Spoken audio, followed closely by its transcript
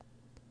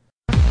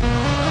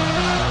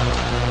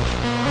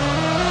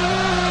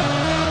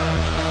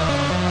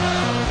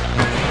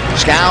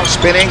Pascal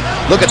spinning.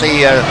 Look at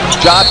the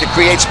job to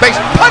create space.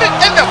 Put it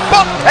in the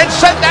book and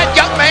send that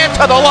young man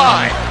to the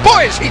line.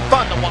 Boy, is he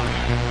fun to watch.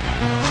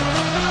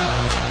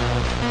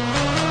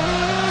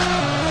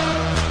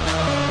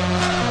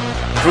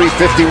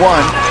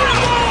 3:51.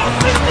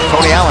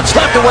 Tony Allen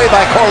slapped away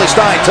by Corley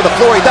Stein. To the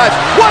floor he dives.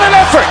 What an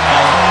effort!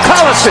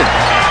 Collison,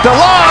 the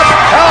lob.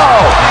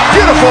 Oh,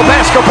 beautiful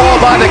basketball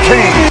by the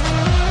Kings.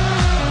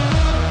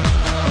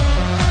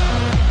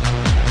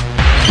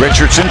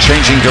 Richardson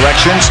changing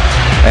directions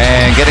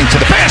and getting to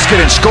the basket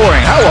and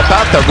scoring. How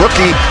about the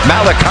rookie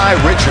Malachi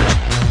Richardson?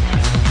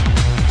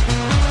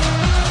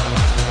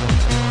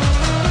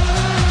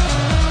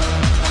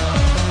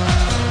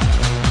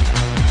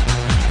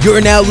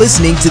 You're now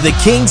listening to the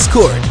King's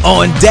Court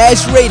on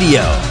Dash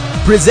Radio,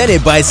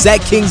 presented by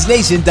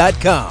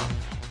SatKingsNation.com.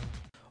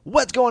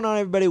 What's going on,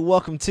 everybody?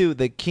 Welcome to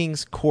the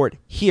King's Court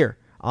here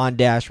on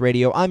Dash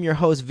Radio. I'm your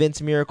host,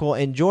 Vince Miracle,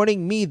 and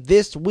joining me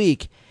this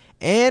week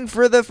and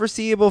for the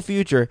foreseeable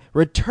future,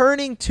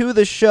 returning to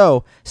the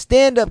show,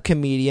 stand-up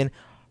comedian,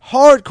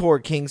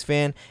 hardcore Kings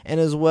fan, and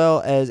as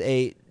well as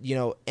a,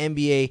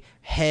 NBA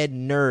head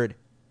nerd,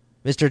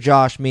 Mr.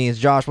 Josh Means.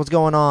 Josh, what's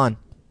going on?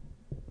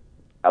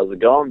 How's it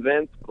going,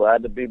 Vince?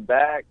 Glad to be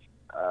back.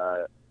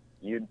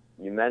 You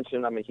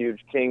mentioned I'm a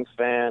huge Kings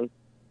fan,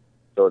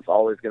 so it's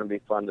always going to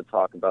be fun to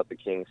talk about the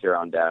Kings here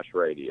on Dash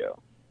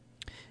Radio.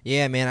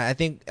 Yeah, man. I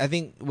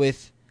think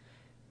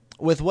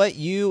with what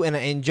you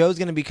and Joe's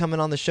going to be coming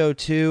on the show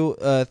too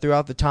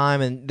throughout the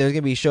time, and there's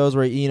going to be shows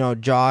where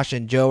Josh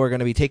and Joe are going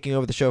to be taking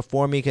over the show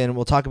for me, and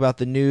we'll talk about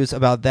the news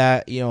about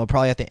that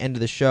probably at the end of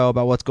the show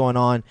about what's going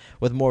on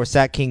with more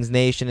Sat Kings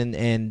Nation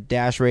and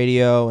Dash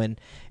Radio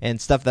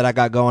and stuff that I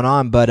got going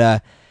on.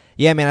 But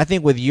yeah, man, I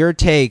think with your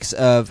takes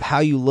of how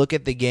you look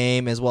at the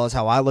game as well as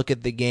how I look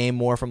at the game,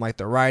 more from like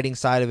the writing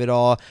side of it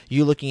all,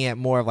 you looking at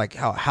more of like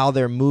how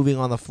they're moving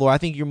on the floor. I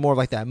think you're more of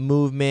like that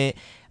movement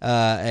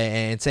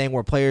and saying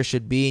where players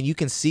should be, and you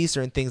can see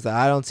certain things that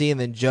I don't see. And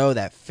then Joe,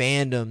 that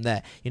fandom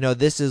that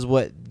this is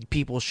what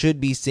people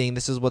should be seeing.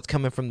 This is what's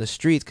coming from the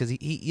streets because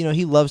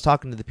he loves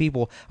talking to the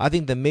people. I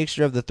think the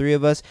mixture of the three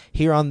of us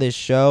here on this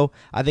show,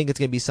 I think it's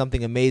gonna be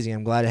something amazing.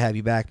 I'm glad to have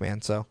you back,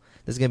 man. So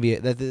this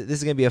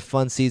is gonna be a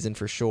fun season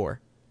for sure.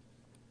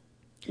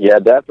 Yeah,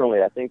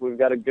 definitely. I think we've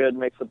got a good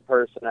mix of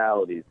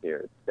personalities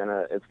here.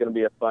 It's gonna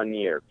be a fun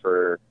year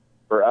for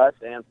us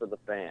and for the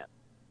fans.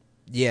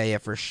 Yeah,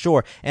 for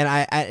sure.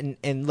 And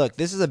and look,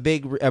 this is a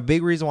big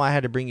reason why I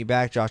had to bring you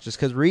back, Josh, just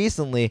because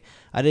recently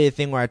I did a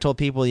thing where I told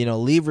people,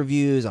 leave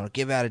reviews, I'll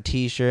give out a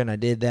T-shirt, and I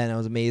did that, and it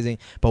was amazing.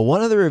 But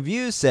one of the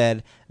reviews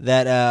said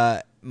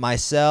that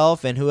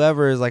myself and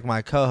whoever is like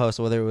my co-host,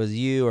 whether it was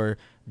you or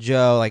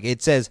Joe, like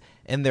it says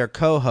in their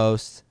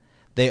co-hosts,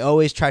 they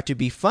always try to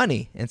be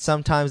funny, and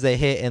sometimes they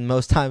hit, and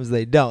most times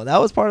they don't. That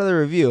was part of the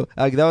review.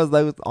 That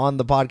was on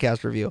the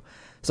podcast review.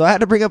 So I had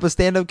to bring up a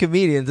stand-up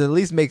comedian to at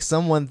least make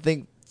someone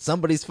think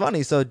somebody's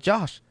funny. So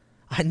Josh,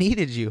 I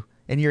needed you,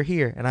 and you're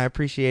here, and I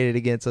appreciate it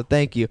again. So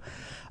thank you.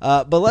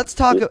 But let's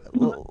start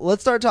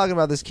talking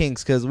about this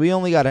Kings because we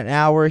only got an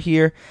hour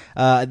here.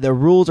 The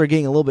rules are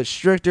getting a little bit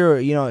stricter.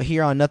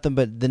 Here on Nothing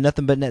But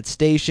Net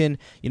station,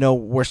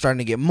 we're starting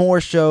to get more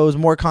shows,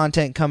 more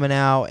content coming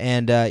out,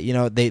 and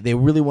they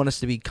really want us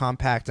to be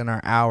compact in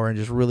our hour and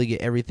just really get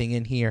everything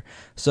in here.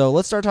 So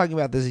let's start talking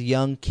about this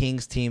young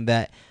Kings team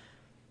that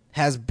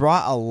has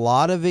brought a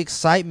lot of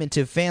excitement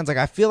to fans. Like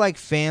I feel like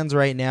fans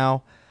right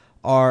now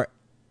are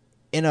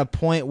in a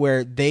point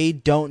where they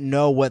don't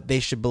know what they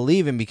should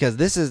believe in because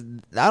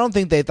I don't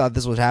think they thought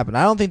this would happen.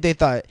 I don't think they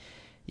thought,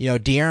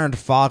 De'Aaron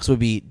Fox would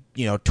be,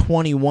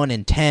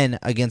 21-10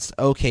 against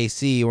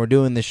OKC. We're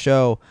doing the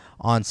show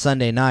on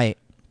Sunday night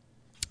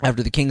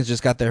after the Kings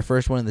just got their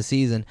first win of the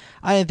season.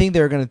 I didn't think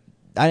they were going to.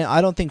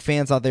 I don't think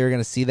fans thought they were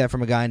going to see that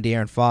from a guy in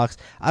De'Aaron Fox.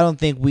 I don't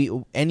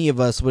think any of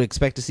us would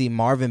expect to see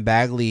Marvin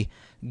Bagley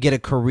get a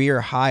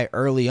career high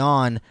early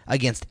on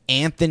against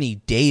Anthony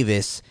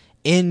Davis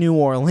in New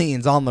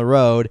Orleans on the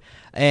road.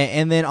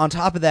 And then on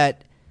top of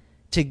that,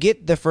 to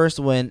get the first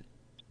win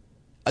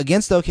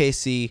against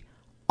OKC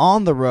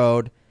on the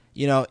road,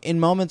 in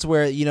moments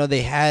where,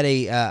 they had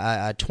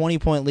a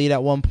 20-point lead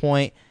at one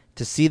point,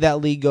 to see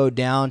that lead go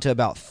down to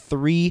about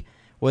 3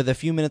 with a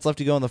few minutes left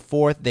to go in the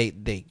fourth,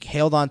 they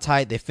held on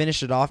tight, they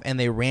finished it off, and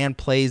they ran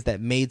plays that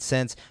made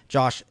sense.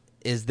 Josh,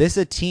 is this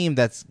a team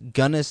that's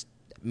going to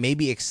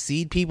maybe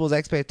exceed people's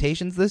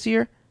expectations this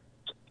year?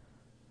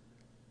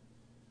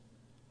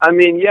 I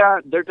mean, yeah,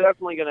 they're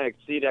definitely going to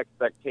exceed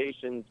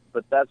expectations,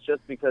 but that's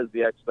just because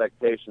the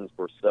expectations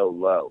were so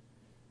low.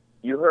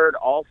 You heard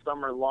all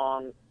summer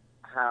long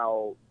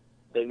how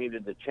they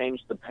needed to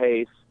change the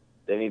pace,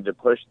 they needed to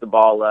push the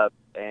ball up,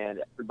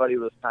 and everybody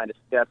was kind of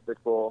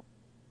skeptical.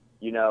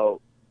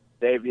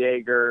 Dave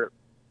Yeager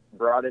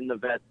brought in the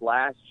vets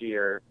last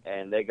year,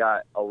 and they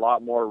got a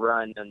lot more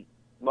run than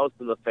most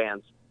of the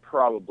fans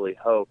probably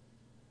hoped.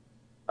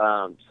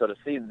 So to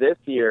see this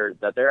year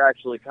that they're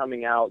actually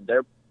coming out,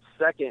 they're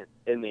second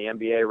in the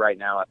NBA right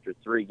now after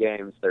 3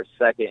 games. They're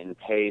second in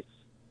pace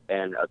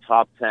and a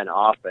top 10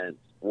 offense,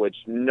 which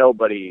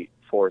nobody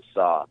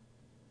foresaw.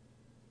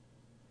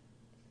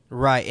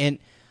 Right, and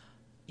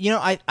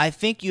I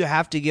think you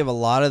have to give a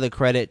lot of the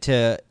credit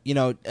to,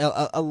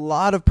 a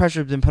lot of pressure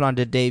has been put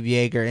onto Dave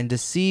Yeager, and to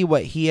see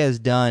what he has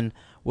done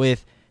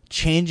with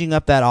changing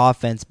up that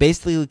offense,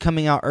 basically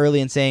coming out early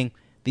and saying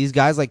these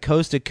guys like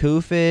Costa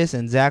Koufis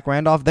and Zach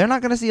Randolph, they're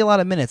not going to see a lot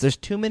of minutes. There's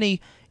too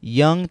many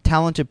young,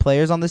 talented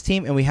players on this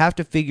team, and we have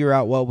to figure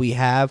out what we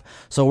have.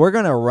 So we're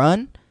going to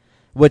run,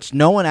 which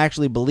no one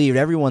actually believed.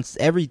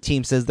 Every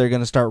team says they're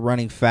going to start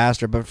running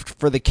faster, but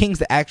for the Kings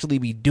to actually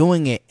be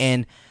doing it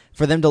and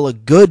for them to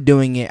look good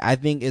doing it, I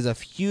think is a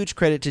huge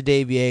credit to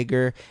Dave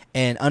Yeager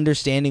and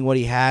understanding what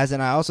he has.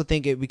 And I also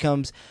think it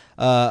becomes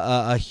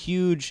a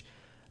huge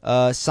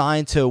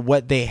sign to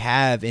what they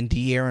have in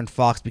De'Aaron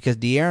Fox, because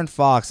De'Aaron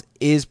Fox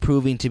is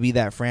proving to be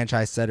that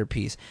franchise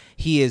centerpiece.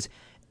 He is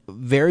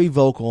very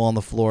vocal on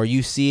the floor.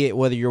 You see it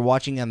whether you're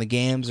watching on the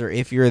games or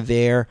if you're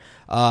there.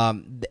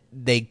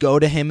 They go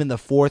to him in the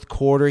fourth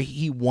quarter.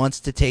 He wants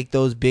to take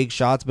those big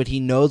shots, but he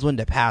knows when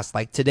to pass.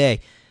 Like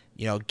today,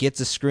 gets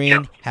a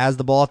screen, has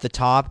the ball at the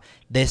top.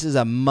 This is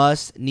a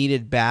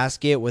must-needed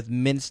basket with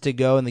minutes to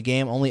go in the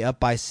game, only up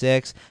by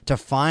 6. To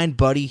find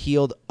Buddy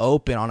Hield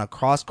open on a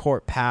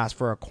cross-court pass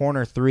for a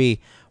corner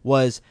three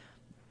was,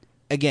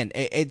 again,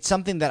 it's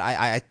something that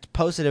I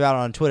posted about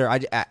on Twitter.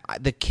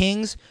 The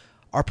Kings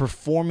are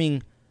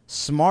performing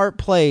smart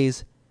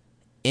plays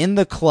in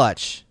the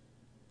clutch.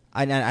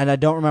 And I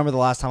don't remember the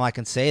last time I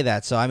can say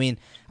that. So,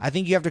 I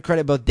think you have to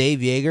credit both Dave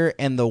Yeager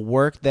and the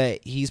work that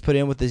he's put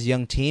in with this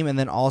young team, and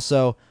then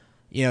also,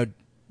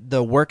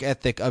 the work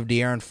ethic of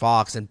De'Aaron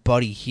Fox and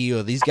Buddy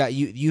Hield. These guys,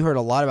 you heard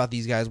a lot about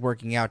these guys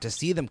working out. To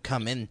see them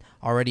come in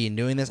already and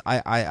doing this,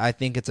 I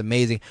think it's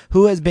amazing.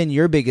 Who has been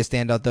your biggest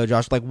standout, though,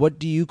 Josh? Like, what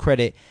do you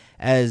credit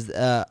as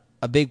a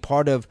big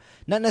part of,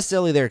 not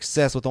necessarily their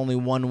success with only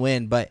one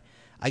win, but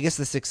I guess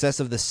the success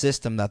of the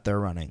system that they're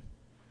running?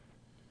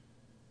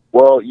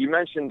 Well, you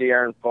mentioned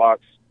De'Aaron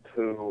Fox,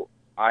 who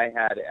I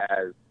had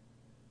as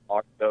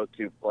our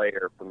go-to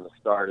player from the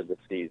start of the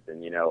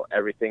season.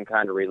 Everything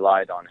kind of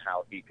relied on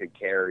how he could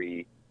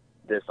carry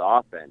this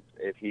offense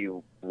if he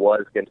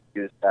was going to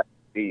use that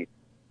speed.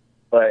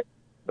 But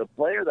the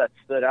player that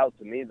stood out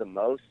to me the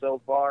most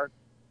so far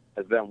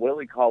has been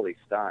Willie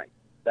Cauley-Stein.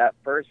 That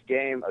first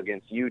game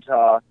against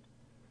Utah,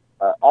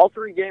 all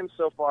 3 games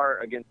so far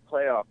against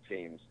playoff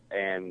teams,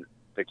 and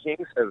the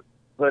Kings have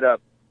put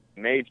up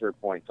major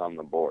points on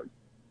the board.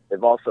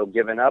 They've also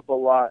given up a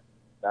lot.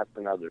 That's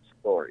another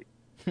story.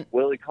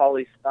 Willie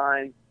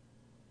Cauley-Stein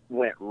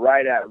went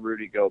right at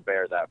Rudy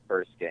Gobert that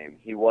first game.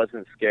 He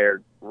wasn't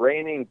scared.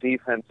 Reigning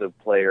defensive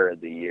player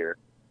of the year.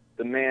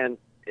 The man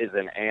is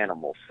an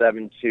animal,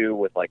 7'2",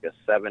 with like a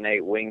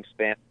 7'8"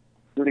 wingspan.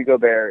 Rudy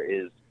Gobert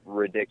is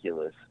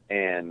ridiculous.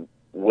 And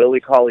Willie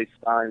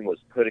Cauley-Stein was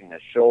putting a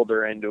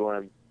shoulder into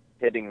him,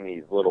 hitting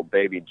these little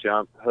baby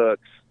jump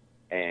hooks,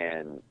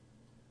 and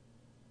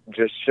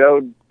just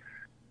showed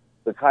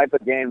the type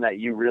of game that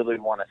you really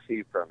want to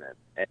see from him.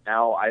 And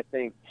now I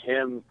think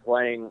him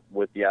playing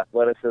with the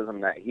athleticism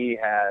that he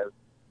has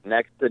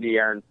next to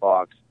De'Aaron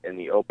Fox in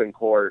the open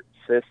court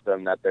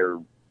system that they're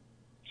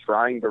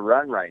trying to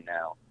run right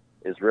now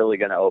is really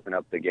going to open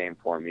up the game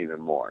for him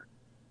even more.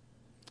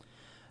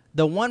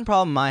 The one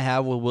problem I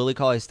have with Willie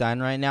Cauley-Stein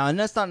right now, and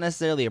that's not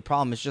necessarily a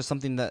problem, it's just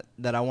something that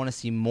I want to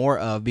see more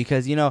of,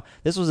 because,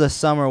 this was a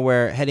summer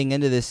where heading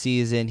into this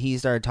season, he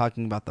started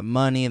talking about the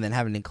money and then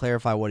having to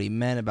clarify what he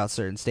meant about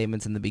certain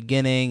statements in the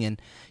beginning,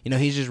 and,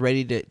 he's just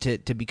ready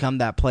to become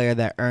that player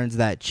that earns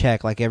that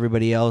check like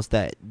everybody else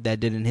that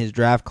did in his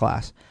draft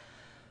class.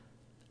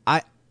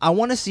 I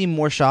want to see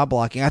more shot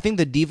blocking. I think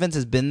the defense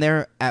has been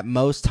there at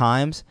most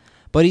times,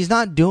 but he's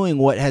not doing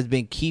what has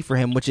been key for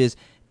him, which is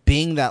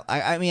being that,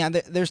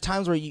 there's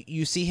times where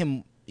you see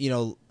him,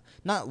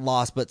 not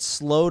lost, but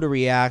slow to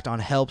react on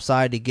help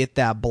side to get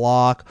that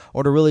block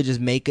or to really just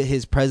make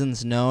his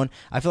presence known.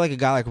 I feel like a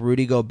guy like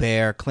Rudy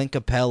Gobert, Clint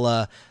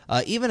Capella,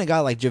 even a guy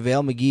like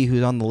JaVale McGee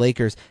who's on the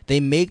Lakers,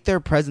 they make their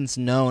presence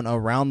known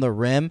around the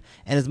rim.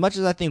 And as much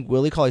as I think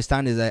Willie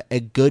Cauley-Stein is a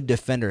good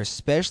defender,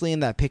 especially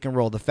in that pick and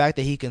roll, the fact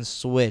that he can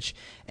switch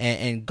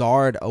and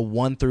guard a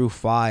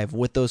 1-5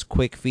 with those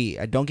quick feet,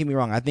 don't get me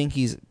wrong, I think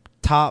he's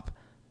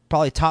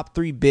probably top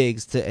 3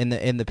 bigs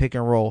in the pick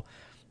and roll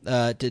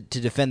to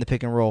defend the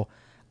pick and roll.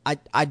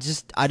 I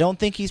don't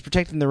think he's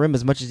protecting the rim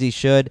as much as he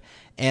should,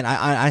 and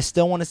I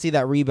still want to see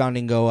that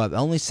rebounding go up.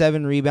 Only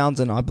 7 rebounds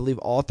in, I believe,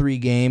 all 3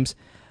 games.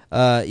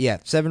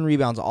 7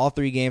 rebounds all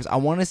 3 games. I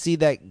want to see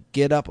that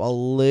get up a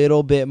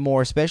little bit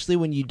more, especially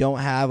when you don't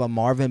have a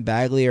Marvin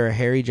Bagley or a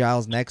Harry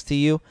Giles next to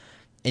you,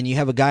 and you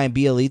have a guy in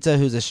Bjelica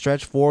who's a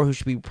stretch 4 who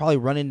should be probably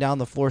running down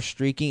the floor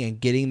streaking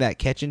and getting that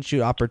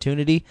catch-and-shoot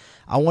opportunity.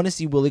 I want to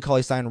see Willie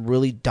Cauley-Stein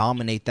really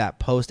dominate that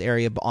post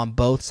area on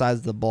both sides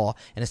of the ball,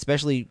 and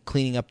especially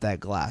cleaning up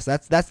that glass.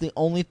 That's the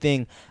only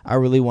thing I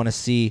really want to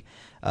see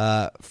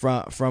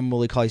from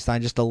Willie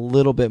Cauley-Stein, just a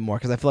little bit more,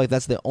 because I feel like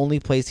that's the only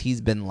place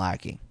he's been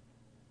lacking.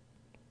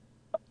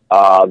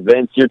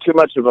 Vince, you're too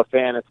much of a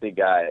fantasy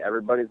guy.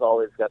 Everybody's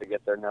always got to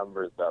get their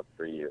numbers up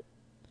for you.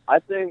 I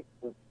think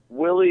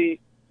Willie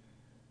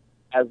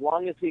as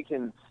long as he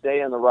can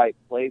stay in the right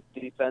place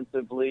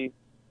defensively,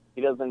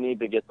 he doesn't need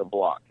to get the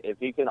block. If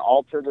he can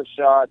alter the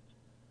shot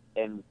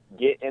and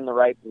get in the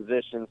right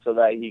position so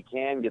that he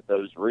can get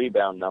those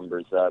rebound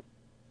numbers up,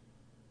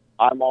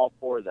 I'm all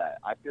for that.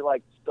 I feel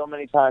like so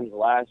many times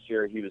last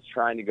year he was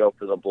trying to go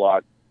for the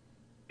block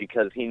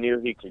because he knew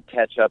he could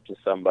catch up to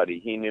somebody.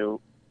 He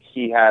knew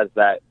he has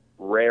that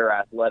rare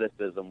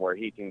athleticism where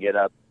he can get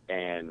up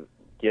and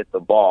get the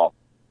ball.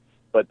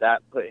 But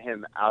that put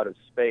him out of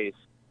space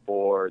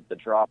for the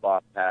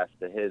drop-off pass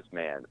to his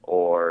man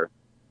or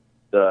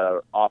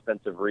the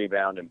offensive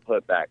rebound and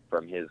putback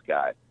from his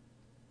guy.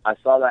 I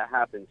saw that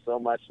happen so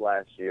much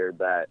last year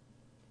that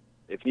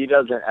if he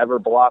doesn't ever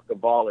block a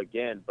ball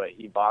again, but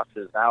he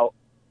boxes out,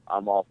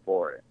 I'm all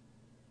for it.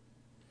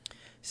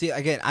 See,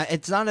 again,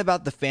 it's not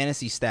about the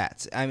fantasy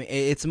stats. I mean,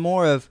 it's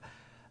more of,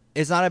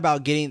 it's not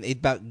about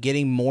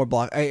getting more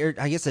block. I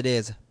guess it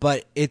is,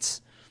 but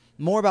it's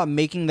more about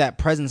making that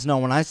presence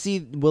known. When I see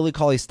Willie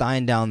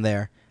Cauley-Stein down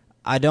there,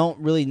 I don't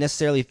really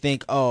necessarily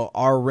think, oh,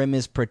 our rim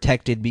is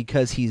protected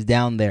because he's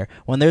down there.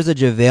 When there's a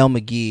JaVale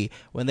McGee,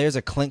 when there's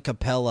a Clint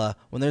Capella,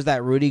 when there's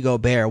that Rudy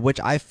Gobert, which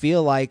I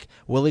feel like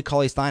Willie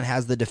Cauley-Stein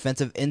has the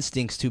defensive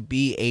instincts to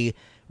be a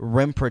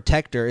rim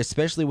protector,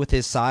 especially with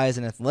his size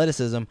and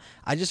athleticism.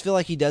 I just feel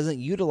like he doesn't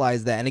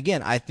utilize that. And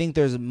again, I think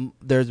there's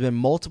been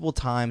multiple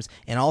times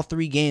in all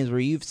three games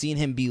where you've seen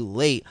him be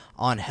late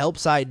on help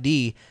side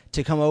D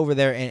to come over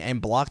there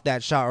and block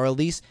that shot, or at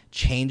least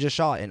change a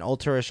shot and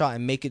alter a shot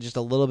and make it just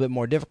a little bit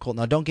more difficult.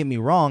 Now, don't get me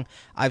wrong,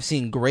 I've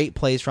seen great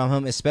plays from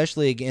him,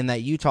 especially in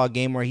that Utah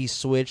game where he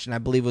switched and I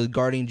believe was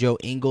guarding Joe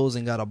Ingles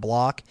and got a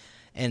block.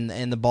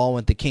 And the ball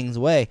went the Kings'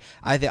 way.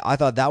 I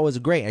thought that was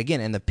great. Again,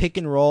 in the pick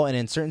and roll and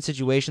in certain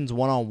situations,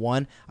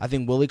 one-on-one, I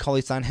think Willie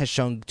Cauley-Stein has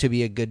shown to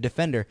be a good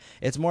defender.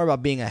 It's more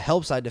about being a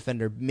help side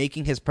defender,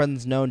 making his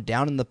presence known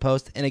down in the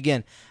post. And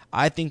again,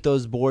 I think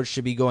those boards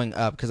should be going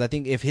up because I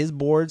think if his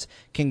boards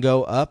can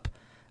go up,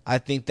 I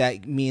think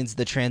that means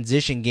the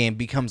transition game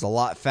becomes a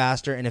lot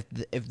faster. And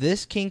if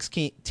this Kings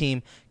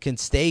team can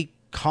stay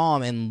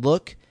calm and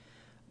look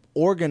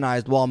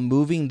organized while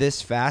moving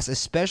this fast,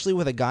 especially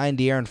with a guy in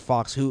De'Aaron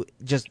Fox who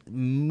just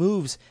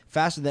moves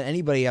faster than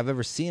anybody I've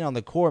ever seen on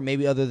the court,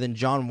 maybe other than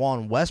John Wall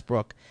and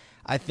Westbrook,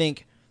 I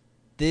think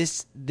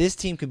this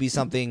team could be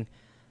something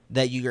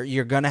that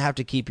you're going to have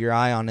to keep your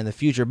eye on in the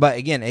future. But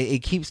again,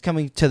 it keeps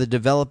coming to the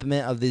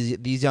development of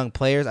these young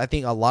players. I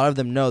think a lot of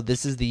them know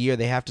this is the year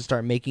they have to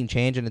start making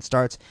change, and it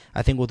starts,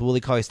 I think, with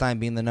Willie Cauley-Stein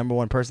being the number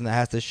one person that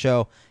has to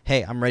show,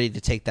 hey, I'm ready to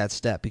take that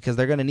step, because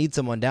they're going to need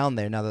someone down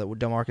there now that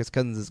DeMarcus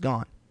Cousins is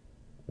gone.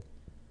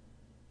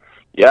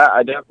 Yeah,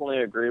 I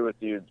definitely agree with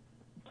you.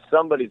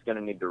 Somebody's going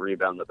to need to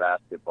rebound the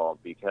basketball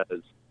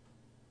because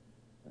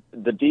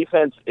the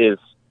defense is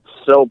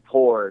so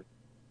poor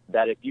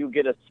that if you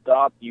get a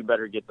stop, you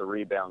better get the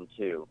rebound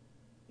too.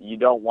 You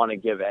don't want to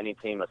give any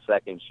team a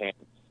second chance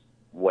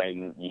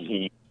when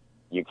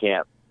you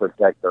can't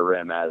protect the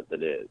rim as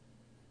it is.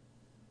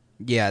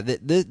 Yeah,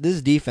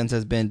 this defense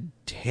has been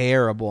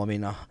terrible. I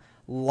mean,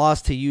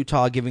 lost to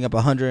Utah giving up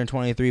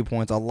 123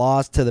 points, a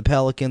loss to the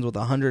Pelicans with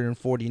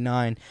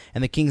 149,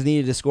 and the Kings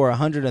needed to score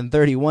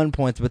 131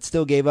 points but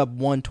still gave up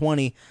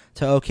 120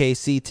 to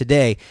OKC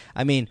today.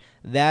 I mean,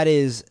 that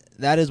is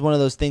one of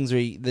those things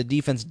where the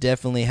defense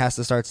definitely has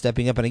to start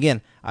stepping up. And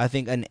again, I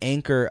think an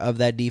anchor of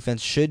that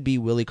defense should be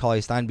Willie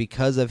Cauley-Stein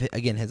because of,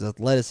 again, his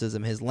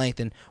athleticism, his length,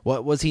 and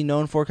what was he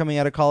known for coming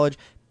out of college?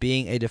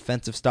 Being a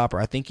defensive stopper.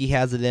 I think he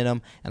has it in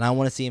him, and I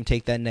want to see him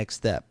take that next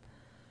step.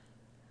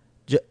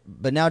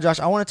 But now, Josh,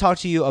 I want to talk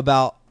to you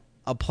about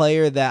a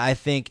player that I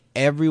think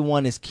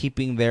everyone is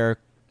keeping their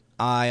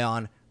eye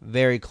on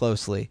very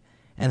closely,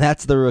 and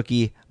that's the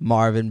rookie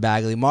Marvin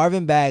Bagley.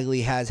 Marvin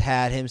Bagley has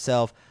had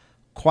himself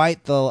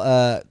quite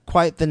the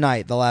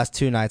night, the last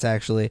two nights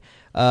actually,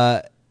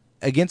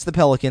 against the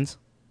Pelicans,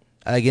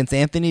 against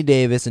Anthony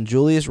Davis and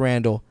Julius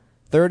Randle.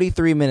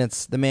 33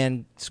 minutes, the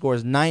man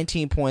scores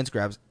 19 points,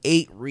 grabs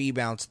 8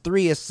 rebounds,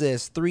 3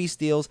 assists, 3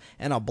 steals,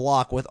 and a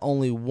block with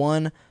only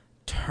 1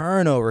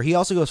 turnover. He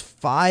also goes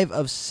 5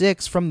 of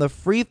 6 from the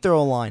free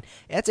throw line.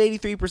 That's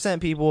 83%,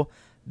 people.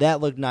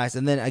 That looked nice.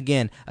 And then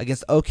again,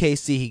 against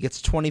OKC, he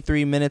gets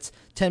 23 minutes,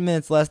 10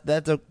 minutes less.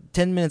 That's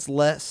 10 minutes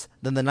less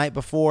than the night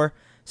before.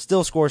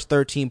 Still scores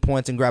 13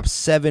 points and grabs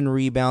 7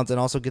 rebounds and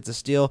also gets a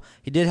steal.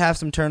 He did have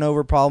some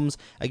turnover problems.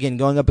 Again,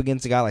 going up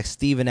against a guy like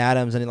Steven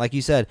Adams and, like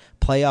you said,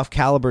 playoff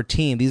caliber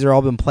team. These are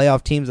all been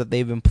playoff teams that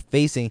they've been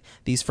facing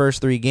these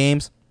first 3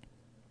 games.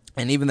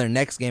 And even their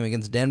next game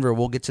against Denver,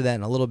 we'll get to that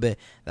in a little bit.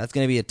 That's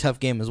going to be a tough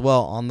game as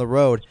well on the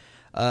road.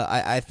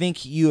 I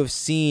think you have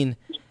seen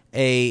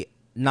a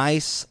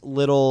nice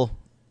little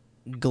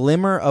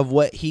glimmer of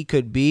what he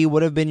could be.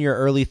 What have been your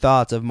early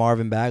thoughts of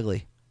Marvin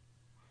Bagley?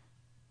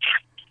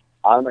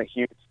 I'm a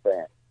huge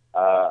fan.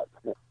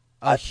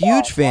 A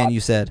huge fan, you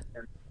said?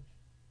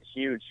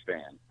 Huge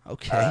fan.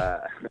 Okay.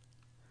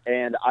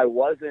 And I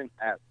wasn't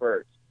at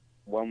first.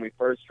 When we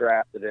first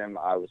drafted him,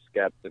 I was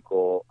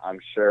skeptical. I'm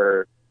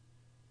sure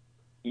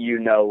you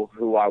know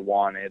who I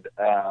wanted.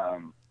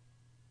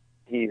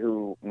 He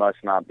who must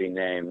not be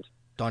named.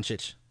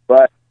 Doncic.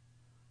 But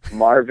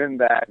Marvin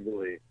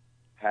Bagley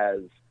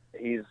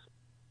he's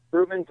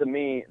proven to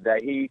me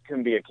that he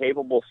can be a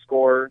capable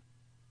scorer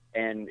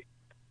and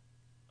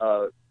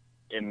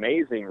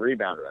amazing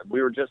rebounder.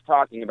 We were just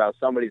talking about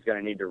somebody's going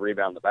to need to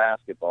rebound the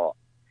basketball.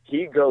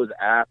 He goes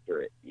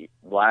after it.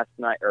 Last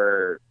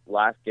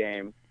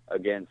game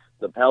against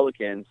the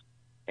Pelicans,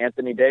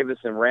 Anthony Davis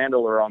and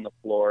Randall are on the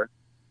floor,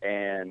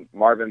 and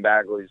Marvin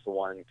Bagley's the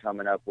one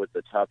coming up with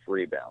the tough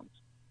rebounds.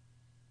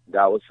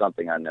 That was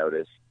something I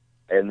noticed.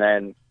 And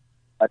then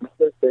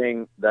another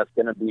thing that's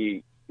going to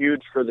be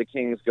huge for the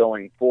Kings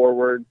going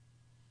forward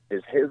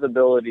is his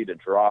ability to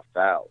draw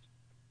fouls,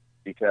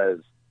 because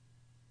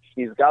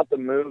he's got the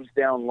moves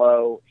down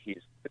low.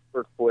 He's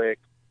super quick,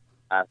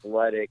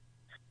 athletic,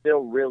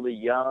 still really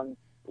young,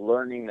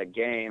 learning the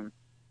game,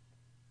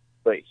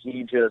 but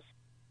he just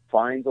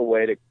finds a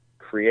way to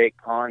create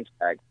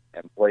contact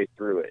and play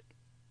through it.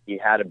 He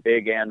had a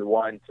big and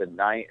one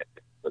tonight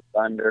against the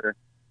Thunder.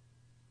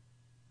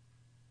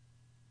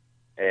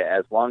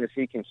 As long as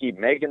he can keep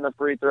making the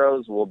free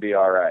throws, we'll be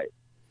all right.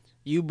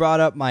 You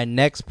brought up my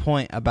next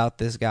point about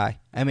this guy.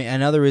 I mean,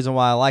 another reason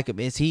why I like him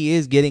is he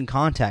is getting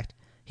contact.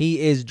 He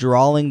is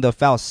drawing the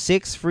foul.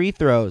 6 free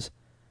throws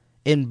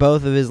in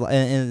both of his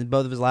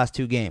last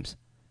 2 games.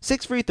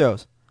 6 free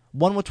throws.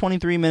 One with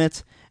 23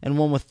 minutes and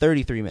one with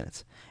 33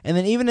 minutes. And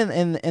then even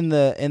in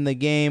the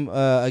game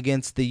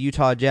against the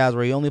Utah Jazz,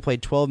 where he only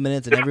played 12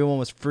 minutes and everyone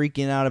was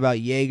freaking out about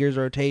Jaeger's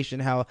rotation,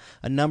 how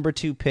a number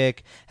 2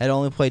 pick had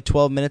only played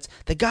 12 minutes,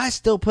 the guy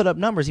still put up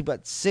numbers. He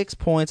put 6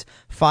 points,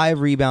 5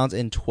 rebounds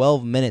in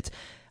 12 minutes.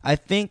 I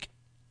think,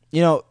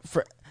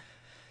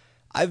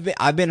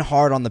 I've been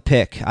hard on the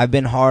pick. I've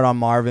been hard on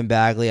Marvin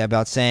Bagley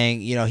about saying,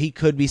 he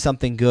could be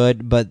something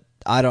good, but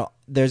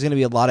there's going to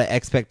be a lot of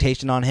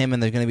expectation on him,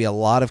 and there's going to be a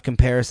lot of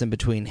comparison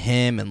between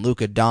him and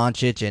Luka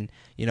Doncic and,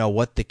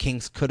 what the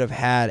Kings could have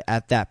had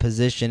at that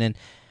position. And,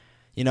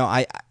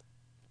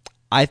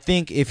 I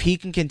think if he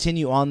can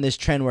continue on this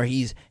trend where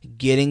he's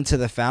getting to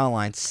the foul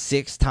line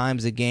 6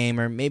 times a game,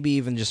 or maybe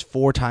even just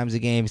 4 times a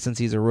game since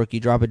he's a rookie,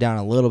 drop it down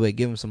a little bit,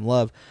 give him some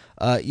love,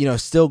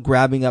 still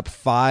grabbing up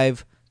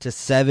 5 to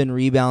 7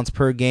 rebounds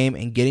per game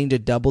and getting to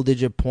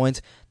double-digit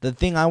points. The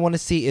thing I want to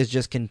see is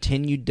just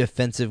continued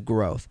defensive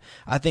growth.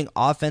 I think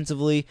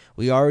offensively,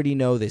 we already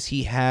know this.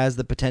 He has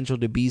the potential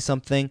to be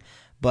something,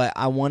 but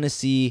I want to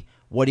see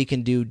what he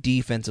can do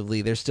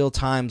defensively. There's still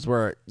times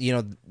where,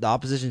 the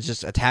opposition's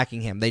just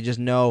attacking him. They just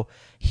know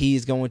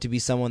he's going to be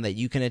someone that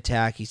you can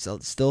attack. He's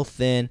still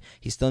thin.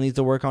 He still needs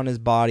to work on his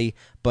body.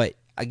 But,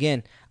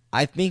 again,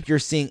 I think you're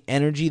seeing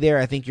energy there.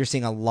 I think you're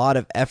seeing a lot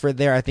of effort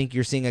there. I think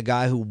you're seeing a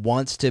guy who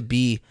wants to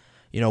be,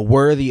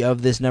 worthy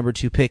of this number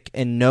 2 pick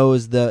and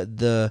knows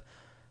the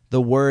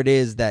word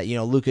is that,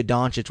 Luka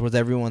Doncic was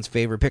everyone's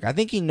favorite pick. I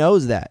think he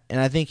knows that, and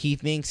I think he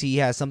thinks he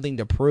has something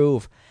to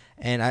prove,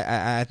 and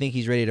I think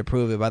he's ready to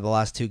prove it by the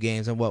last 2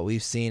 games and what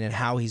we've seen and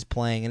how he's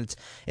playing. And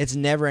it's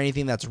never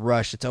anything that's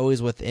rushed. It's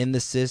always within the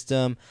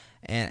system.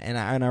 And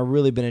I've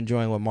really been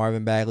enjoying what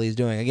Marvin Bagley is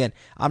doing. Again,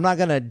 I'm not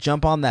going to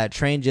jump on that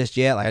train just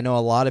yet. Like I know a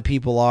lot of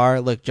people are.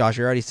 Look, Josh,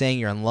 you're already saying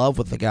you're in love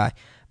with the guy.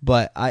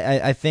 But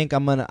I think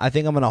I'm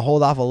gonna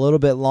hold off a little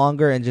bit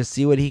longer and just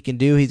see what he can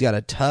do. He's got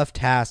a tough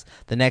task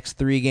the next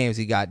 3 games.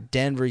 You got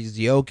Denver's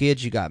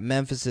Jokic, you got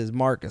Memphis's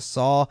Marc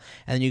Gasol,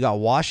 and then you got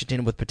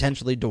Washington with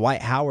potentially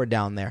Dwight Howard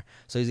down there.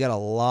 So he's got a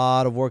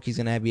lot of work he's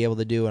gonna be able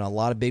to do, and a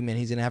lot of big men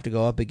he's gonna have to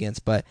go up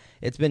against. But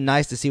it's been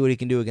nice to see what he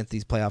can do against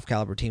these playoff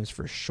caliber teams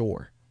for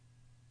sure.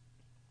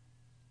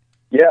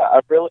 Yeah, I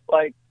really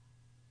like.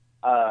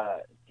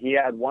 He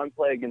had one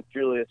play against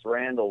Julius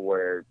Randle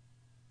where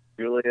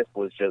Julius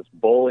was just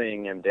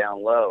bullying him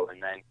down low,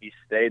 and then he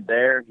stayed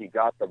there. He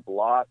got the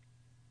block,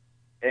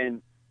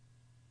 and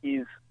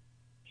he's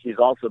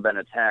also been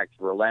attacked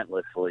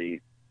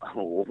relentlessly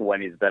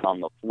when he's been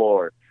on the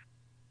floor.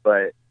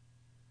 But,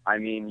 I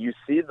mean, you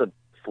see the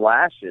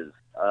flashes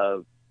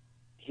of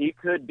he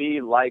could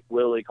be like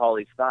Willie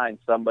Cauley-Stein,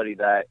 somebody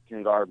that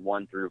can guard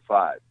 1 through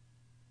 5.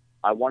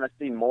 I want to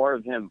see more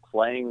of him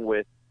playing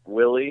with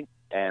Willie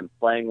and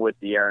playing with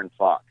De'Aaron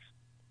Fox.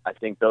 I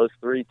think those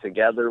 3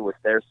 together with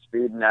their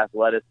speed and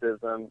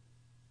athleticism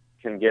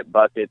can get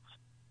buckets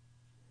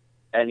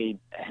any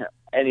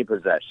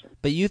possession.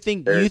 But you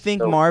think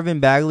Marvin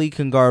Bagley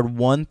can guard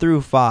 1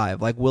 through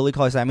 5 like Willie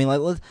Cauley-Stein? I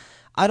mean,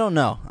 I don't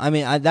know. I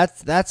mean,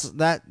 that's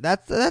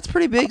a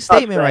pretty big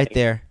statement right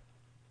there.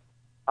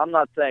 I'm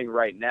not saying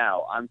right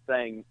now. I'm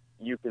saying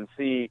you can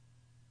see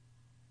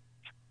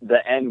the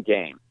end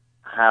game.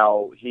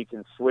 How he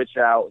can switch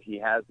out. He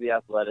has the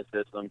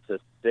athleticism to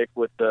stick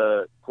with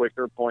the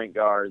quicker point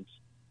guards.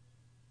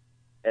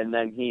 And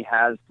then he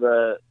has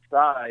the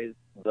size,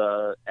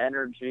 the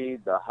energy,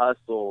 the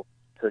hustle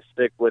to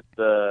stick with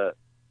the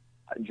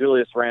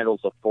Julius Randle's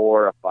a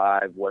 4, a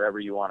 5, whatever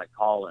you want to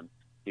call him.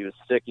 He was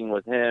sticking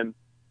with him.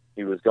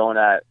 He was going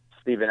at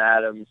Steven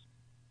Adams.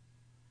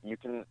 You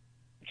can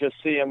just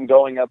see him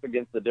going up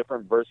against the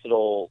different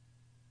versatile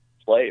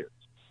players.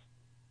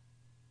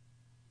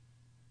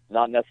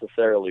 Not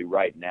necessarily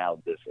right now,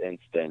 this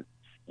instant,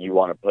 you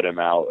want to put him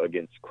out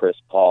against Chris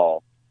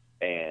Paul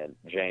and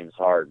James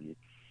Harden.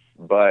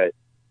 But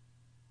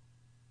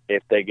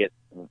if they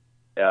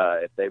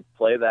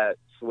play that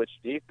switch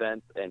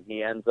defense and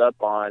he ends up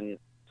on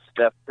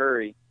Steph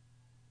Curry,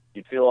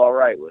 you'd feel all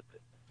right with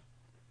it.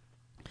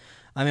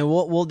 I mean,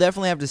 we'll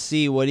definitely have to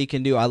see what he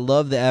can do. I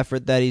love the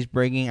effort that he's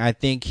bringing. I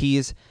think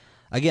he's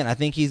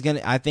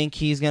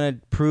gonna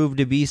prove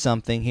to be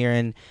something here.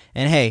 And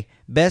hey,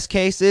 best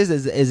case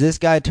is this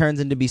guy turns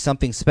into be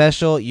something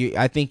special.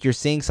 I think you're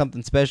seeing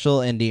something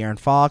special in De'Aaron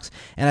Fox,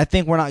 and I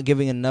think we're not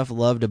giving enough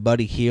love to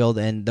Buddy Hield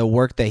and the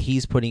work that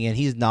he's putting in.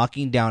 He's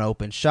knocking down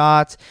open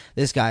shots.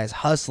 This guy is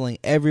hustling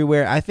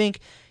everywhere. I think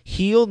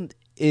Hield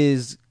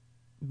is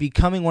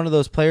becoming one of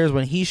those players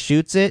when he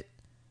shoots it,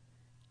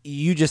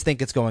 you just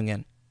think it's going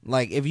in.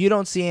 Like, if you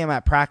don't see him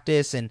at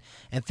practice and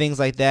things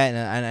like that,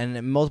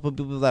 and multiple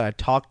people that I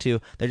talk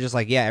to, they're just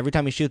like, yeah, every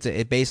time he shoots it,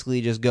 it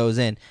basically just goes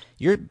in.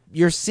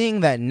 You're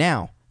seeing that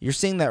now. You're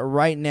seeing that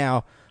right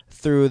now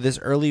through this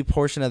early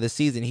portion of the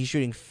season. He's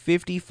shooting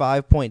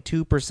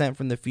 55.2%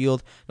 from the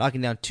field,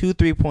 knocking down 2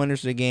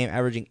 3-pointers a game,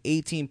 averaging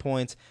 18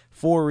 points,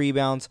 4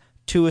 rebounds,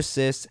 2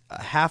 assists,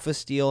 a half a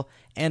steal,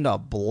 and a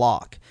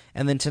block.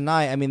 And then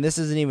tonight, I mean, this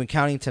isn't even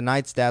counting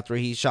tonight's stats where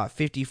he shot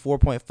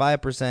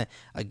 54.5%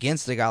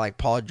 against a guy like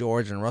Paul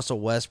George and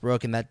Russell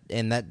Westbrook in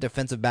that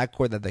defensive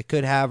backcourt that they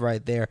could have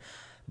right there.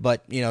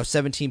 But,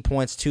 17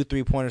 points, 2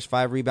 3-pointers,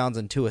 5 rebounds,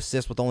 and 2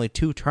 assists with only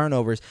 2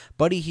 turnovers.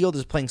 Buddy Hield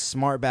is playing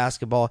smart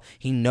basketball.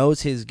 He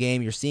knows his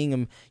game. You're seeing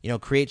him,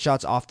 create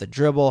shots off the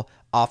dribble,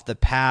 off the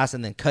pass,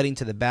 and then cutting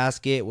to the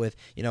basket with,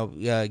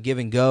 give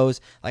and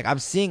goes. Like, I'm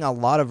seeing a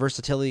lot of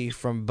versatility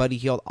from Buddy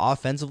Hield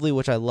offensively,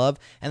 which I love.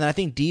 And then I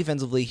think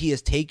defensively, he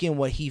has taken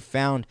what he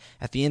found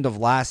at the end of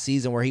last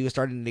season where he was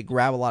starting to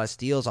grab a lot of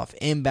steals off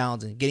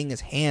inbounds and getting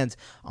his hands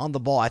on the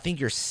ball. I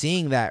think you're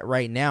seeing that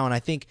right now. And I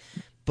think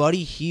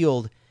Buddy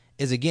Hield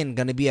is, again,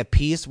 going to be a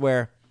piece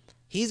where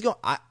he's going.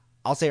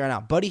 I'll say right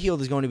now, Buddy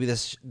Hield is going to be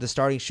the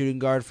starting shooting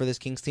guard for this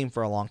Kings team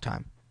for a long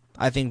time.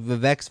 I think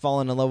Vivek's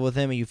fallen in love with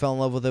him, and you fell in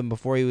love with him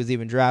before he was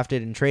even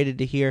drafted and traded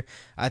to here.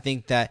 I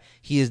think that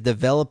he is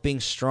developing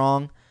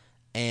strong,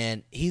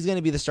 and he's going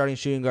to be the starting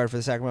shooting guard for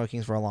the Sacramento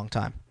Kings for a long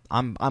time.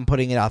 I'm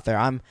putting it out there.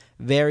 I'm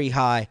very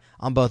high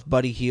on both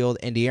Buddy Hield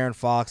and De'Aaron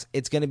Fox.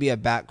 It's going to be a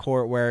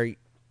backcourt where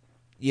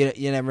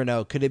you never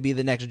know. Could it be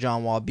the next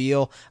John Wall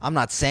Beal? I'm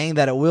not saying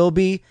that it will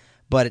be,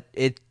 but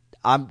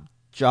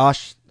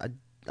Josh.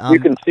 You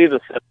can see the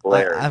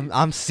similarity.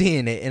 I'm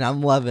seeing it, and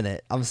I'm loving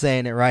it. I'm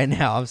saying it right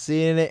now. I'm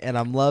seeing it, and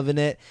I'm loving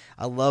it.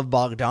 I love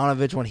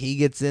Bogdanovich when he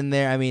gets in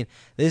there. I mean,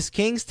 this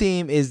Kings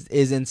team is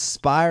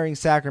inspiring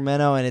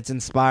Sacramento, and it's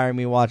inspiring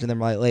me watching them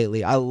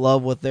lately. I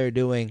love what they're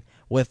doing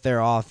with their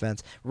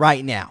offense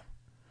right now.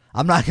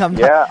 I'm not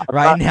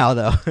now,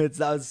 though.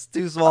 It's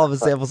too small of a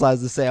sample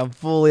size to say I'm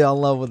fully in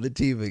love with the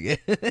team again.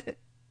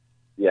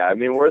 Yeah, I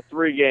mean, we're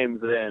 3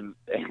 games in.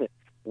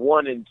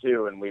 1 and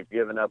 2, and we've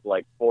given up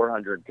like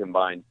 400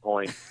 combined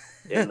points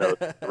in those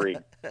 3.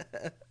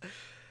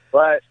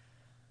 But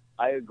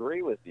I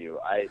agree with you.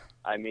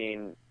 I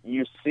mean,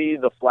 you see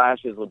the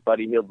flashes with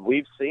Buddy Hield.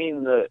 We've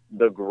seen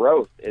the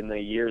growth in the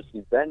years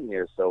he's been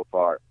here so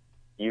far.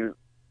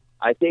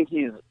 I think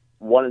he's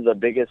one of the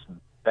biggest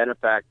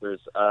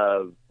benefactors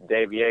of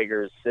Dave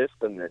Yeager's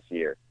system this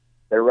year.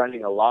 They're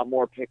running a lot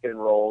more pick and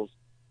rolls.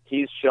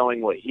 He's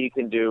showing what he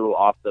can do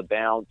off the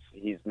bounce.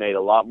 He's made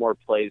a lot more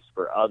plays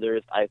for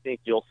others. I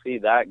think you'll see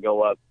that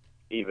go up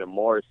even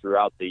more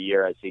throughout the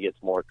year as he gets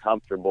more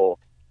comfortable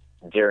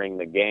during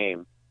the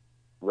game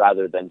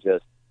rather than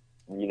just,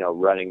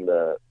 running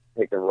the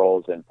pick and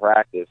rolls in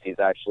practice. He's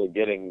actually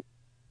getting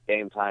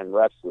game time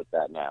reps with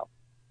that now.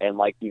 And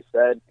like you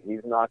said,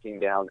 he's knocking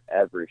down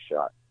every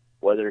shot.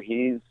 Whether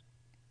he's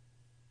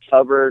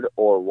covered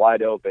or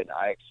wide open,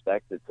 I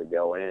expect it to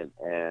go in.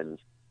 And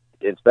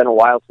it's been a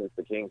while since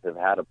the Kings have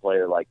had a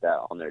player like that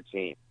on their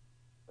team.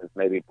 Since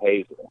maybe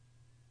Paisley.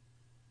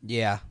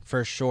 Yeah,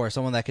 for sure.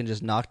 Someone that can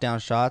just knock down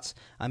shots.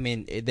 I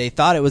mean, they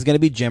thought it was going to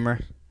be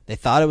Jimmer. They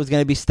thought it was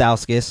going to be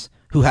Stauskas,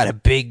 who had a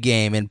big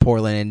game in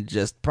Portland and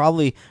just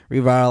probably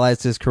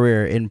revitalized his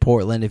career in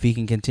Portland if he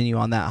can continue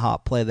on that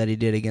hot play that he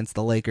did against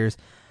the Lakers.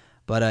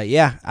 But,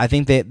 yeah, I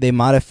think they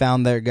might have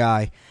found their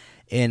guy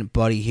in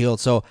Buddy Hield.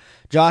 So,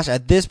 Josh,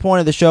 at this point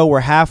of the show,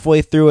 we're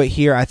halfway through it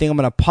here. I think I'm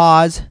going to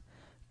pause,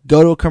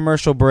 go to a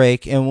commercial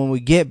break, and when we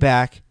get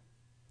back,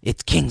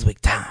 it's Kings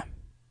Week time.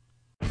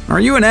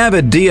 Are you an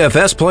avid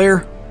DFS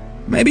player?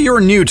 Maybe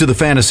you're new to the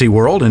fantasy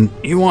world and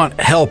you want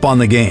help on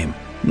the game.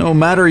 No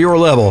matter your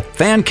level,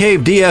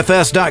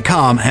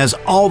 FanCaveDFS.com has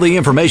all the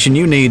information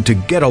you need to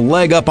get a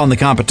leg up on the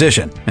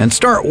competition and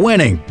start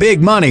winning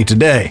big money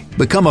today.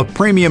 Become a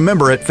premium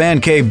member at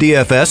FanCave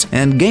DFS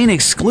and gain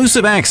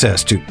exclusive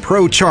access to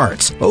pro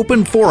charts,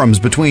 open forums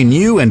between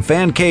you and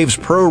FanCave's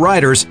pro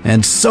writers,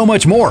 and so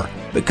much more.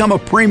 Become a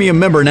premium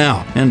member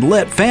now and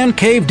let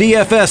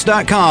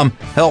FanCaveDFS.com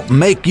help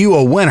make you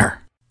a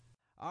winner.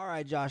 All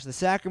right, Josh, the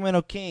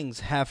Sacramento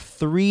Kings have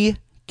 3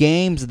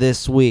 games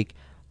this week.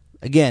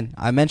 Again,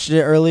 I mentioned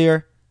it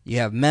earlier. You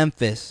have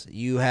Memphis,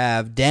 you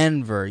have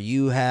Denver,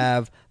 you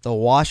have the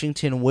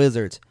Washington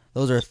Wizards.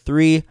 Those are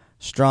 3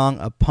 strong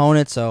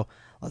opponents, so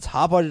Let's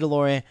hop on the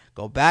DeLorean,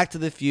 go back to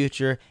the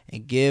future,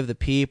 and give the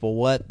people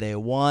what they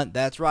want.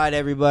 That's right,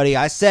 everybody.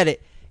 I said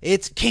it.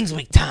 It's Kings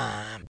Week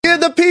time.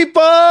 Give the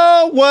people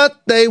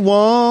what they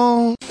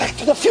want. Back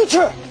to the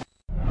future.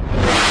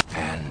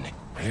 And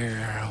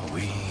here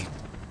we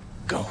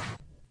go.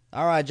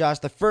 All right, Josh,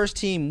 the first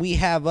team we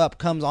have up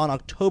comes on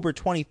October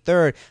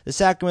 23rd. The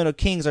Sacramento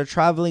Kings are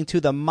traveling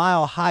to the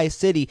Mile High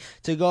City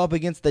to go up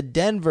against the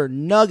Denver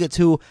Nuggets,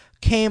 who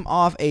came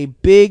off a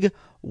big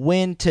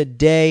win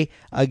today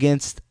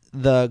against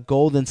the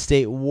Golden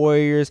State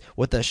Warriors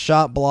with a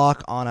shot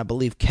block on, I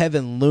believe,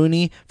 Kevin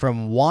Looney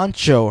from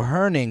Juancho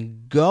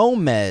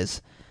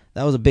Hernangomez.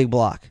 That was a big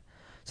block.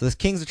 So the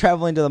Kings are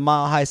traveling to the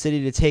Mile High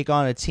City to take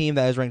on a team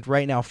that is ranked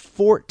right now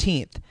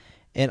 14th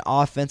in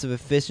offensive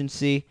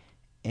efficiency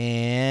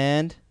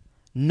and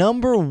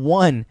number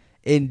 1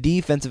 in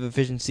defensive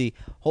efficiency,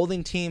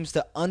 holding teams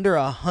to under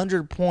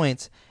 100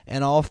 points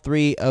in all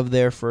 3 of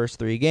their first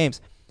 3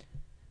 games.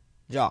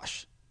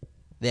 Josh,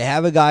 they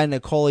have a guy,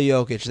 Nikola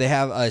Jokic. They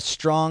have a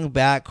strong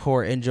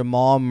backcourt in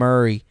Jamal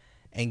Murray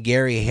and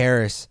Gary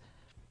Harris.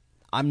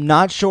 I'm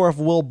not sure if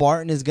Will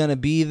Barton is going to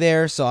be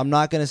there, so I'm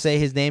not going to say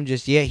his name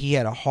just yet. He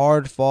had a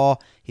hard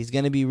fall. He's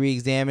going to be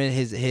re-examined.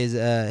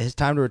 His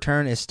time to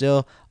return is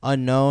still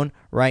unknown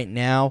right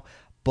now,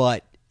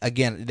 but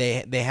again,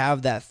 they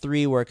have that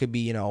 3 where it could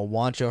be,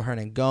 Juancho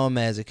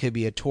Hernangomez. It could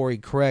be a Torrey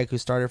Craig who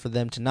started for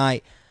them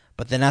tonight.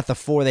 But then at the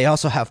 4, they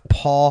also have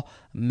Paul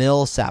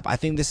Millsap. I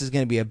think this is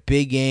going to be a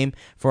big game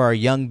for our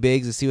young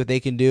bigs to see what they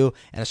can do.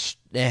 And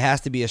it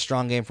has to be a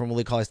strong game from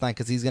Willie Cauley-Stein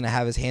because he's going to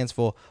have his hands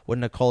full with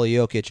Nikola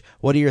Jokic.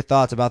 What are your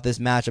thoughts about this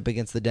matchup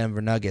against the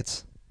Denver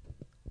Nuggets?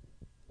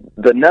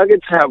 The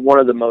Nuggets have one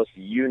of the most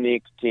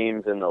unique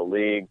teams in the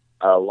league.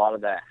 A lot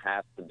of that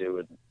has to do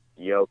with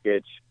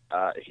Jokic.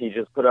 He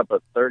just put up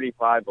a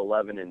 35,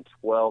 11, and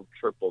 12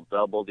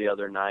 triple-double the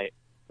other night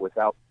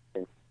without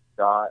a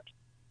shot.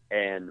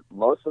 And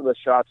most of the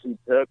shots he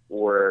took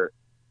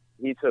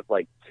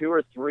like 2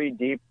 or 3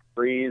 deep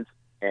threes.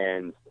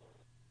 And,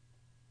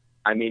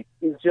 I mean,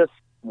 he's just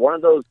one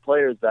of those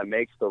players that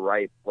makes the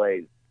right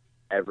plays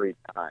every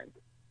time.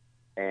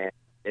 And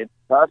it's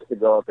tough to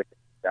go up against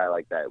a guy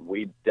like that.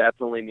 We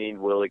definitely need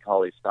Willie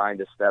Cauley-Stein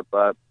to step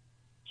up.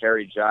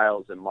 Kerry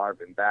Giles and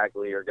Marvin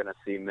Bagley are going to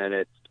see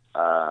minutes.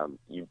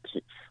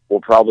 We'll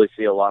probably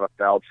see a lot of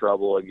foul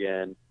trouble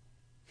again.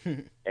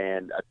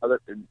 And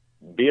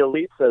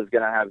Bielitsa is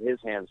going to have his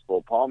hands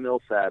full. Paul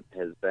Millsap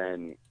has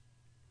been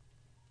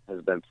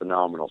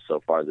phenomenal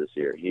so far this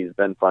year. He's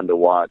been fun to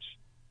watch.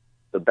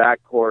 The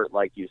backcourt,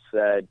 like you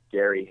said,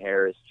 Gary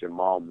Harris,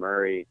 Jamal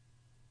Murray,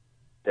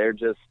 they're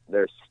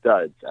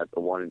studs at the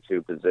 1 and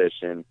 2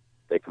 position.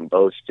 They can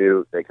both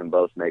shoot. They can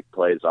both make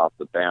plays off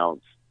the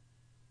bounce.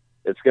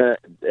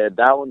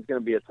 That one's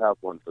going to be a tough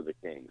one for the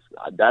Kings.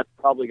 That's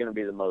probably going to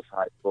be the most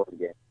high-scoring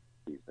game of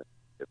the season.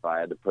 If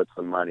I had to put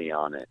some money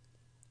on it,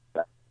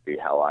 that would be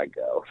how I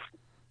go.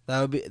 That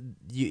would be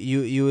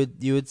you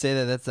would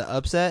say that's the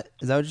upset?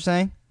 Is that what you're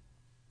saying?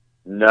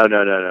 No.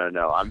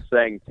 I'm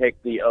saying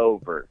take the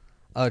over.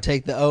 Oh,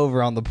 take the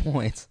over on the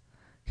points.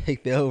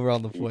 Take the over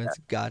on the points.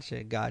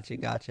 Yeah.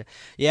 Gotcha.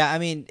 Yeah, I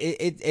mean,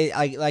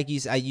 like you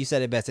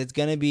said it best. It's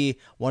going to be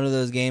one of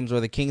those games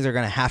where the Kings are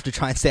going to have to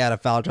try and stay out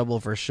of foul trouble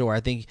for sure. I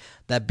think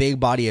that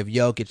big body of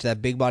Jokic,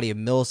 that big body of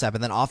Millsap,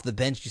 and then off the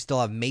bench you still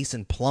have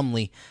Mason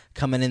Plumlee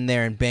coming in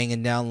there and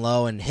banging down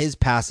low, and his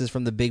passes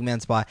from the big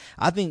man spot.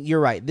 I think you're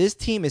right. This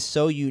team is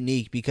so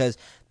unique because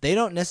they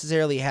don't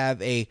necessarily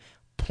have a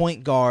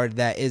point guard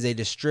that is a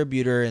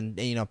distributor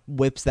and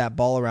whips that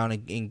ball around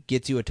and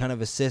gets you a ton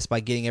of assists by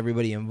getting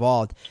everybody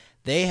involved.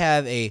 They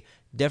have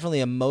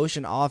definitely a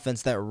motion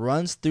offense that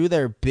runs through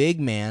their big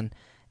man,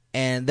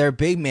 and their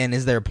big man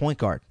is their point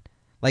guard.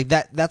 Like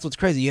that's what's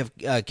crazy. You have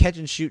a catch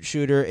and shoot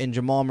shooter in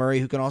Jamal Murray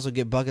who can also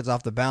get buckets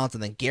off the bounce,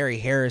 and then Gary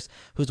Harris,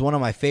 who's one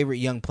of my favorite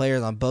young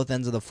players on both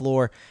ends of the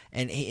floor,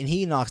 and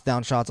he knocks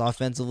down shots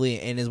offensively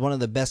and is one of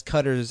the best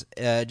cutters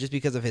just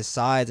because of his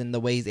size and the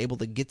way he's able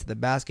to get to the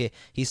basket.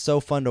 He's so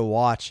fun to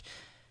watch.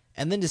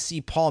 And then to see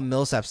Paul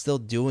Millsap still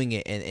doing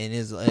it in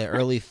his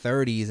early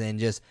 30s and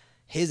just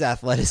his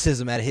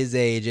athleticism at his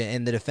age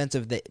and the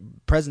defensive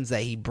presence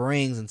that he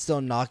brings and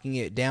still knocking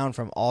it down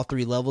from all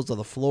 3 levels of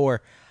the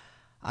floor.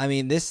 I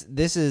mean, this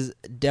is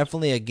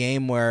definitely a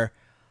game where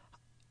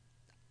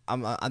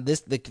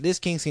this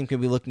Kings team could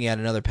be looking at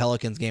another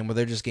Pelicans game where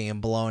they're just getting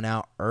blown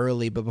out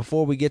early. But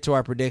before we get to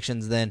our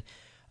predictions, then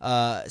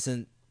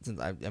since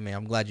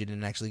I'm glad you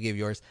didn't actually give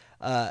yours.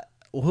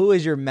 Who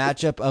is your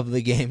matchup of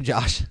the game,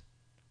 Josh?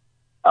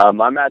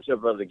 My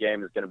matchup of the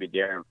game is going to be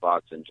De'Aaron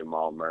Fox and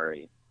Jamal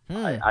Murray.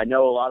 I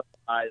know a lot of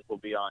eyes will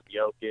be on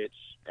Jokic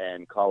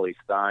and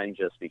Cauley-Stein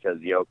just because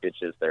Jokic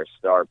is their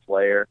star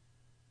player,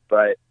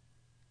 but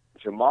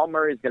Jamal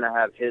Murray is going to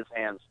have his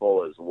hands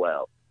full as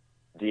well.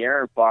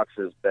 De'Aaron Fox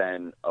has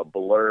been a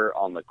blur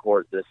on the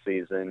court this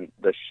season.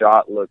 The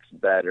shot looks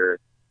better.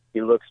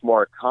 He looks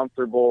more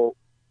comfortable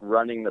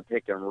running the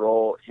pick and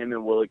roll. Him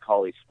and Willie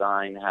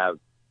Cauley-Stein have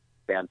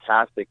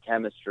fantastic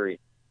chemistry.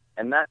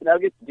 And that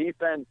Nuggets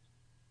defense,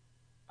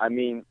 I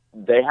mean,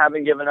 they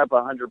haven't given up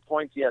 100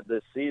 points yet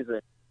this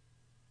season,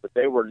 but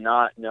they were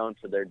not known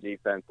for their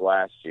defense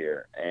last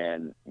year.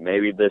 And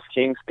maybe this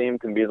Kings team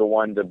can be the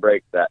one to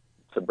break their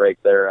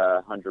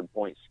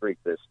 100-point streak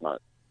this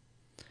month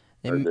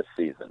or this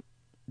season.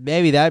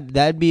 Maybe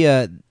that'd be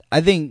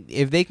I think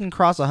if they can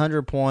cross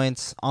 100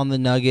 points on the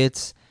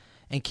Nuggets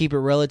and keep it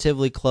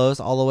relatively close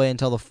all the way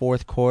until the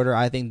fourth quarter,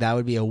 I think that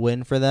would be a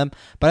win for them.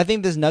 But I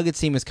think this Nuggets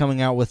team is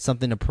coming out with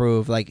something to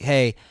prove. Like,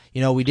 hey,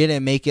 we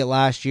didn't make it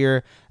last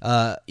year.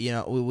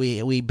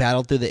 We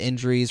battled through the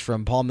injuries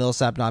from Paul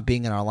Millsap not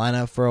being in our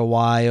lineup for a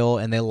while,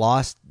 and they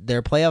lost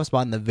their playoff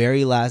spot in the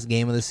very last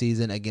game of the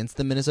season against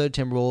the Minnesota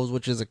Timberwolves,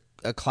 which is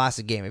a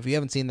classic game. If you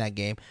haven't seen that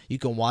game, you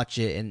can watch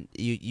it and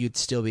you'd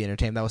still be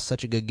entertained. That was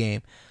such a good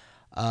game.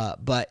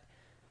 But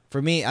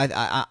for me,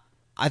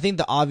 I think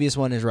the obvious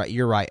one is right.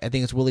 You're right. I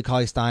think it's Willie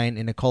Cauley-Stein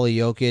and Nikola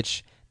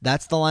Jokic.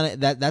 That's the line.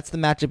 That's the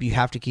matchup you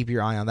have to keep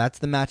your eye on. That's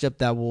the matchup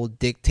that will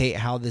dictate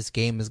how this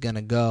game is going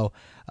to go.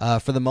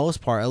 For the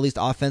most part, at least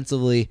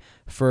offensively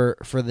for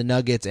the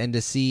Nuggets, and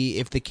to see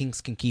if the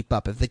Kings can keep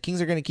up. If the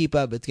Kings are going to keep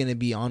up, it's going to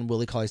be on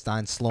Willie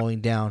Cauley-Stein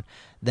slowing down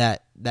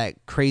that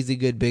crazy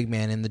good big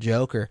man in the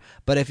Joker.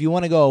 But if you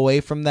want to go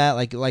away from that,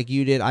 like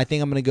you did, I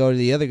think I'm going to go to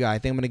the other guy. I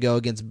think I'm going to go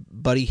against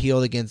Buddy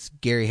Hield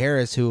against Gary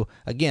Harris, who,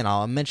 again,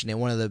 I'll mention it,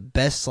 one of the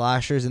best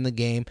slashers in the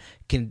game,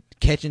 can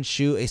catch and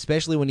shoot,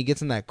 especially when he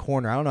gets in that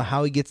corner. I don't know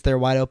how he gets there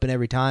wide open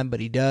every time, but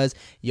he does.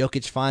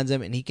 Jokic finds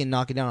him, and he can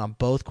knock it down on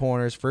both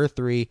corners for a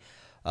three.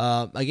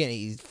 Again,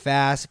 he's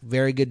fast,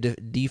 very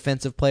good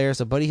defensive player,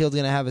 so Buddy Hield's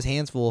going to have his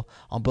hands full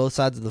on both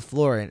sides of the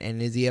floor,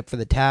 and is he up for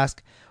the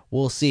task?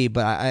 We'll see,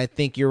 but I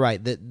think you're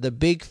right. The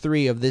big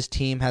three of this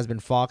team has been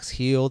Fox,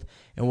 Hield,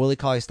 and Willie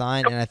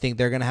Cauley-Stein, and I think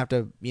they're going to have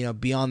to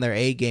be on their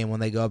A game when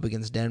they go up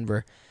against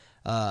Denver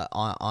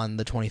on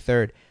the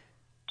 23rd.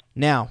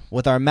 Now,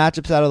 with our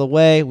matchups out of the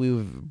way,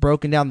 we've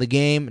broken down the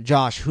game.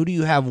 Josh, who do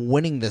you have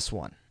winning this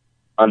one?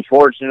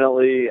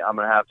 Unfortunately, I'm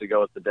going to have to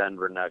go with the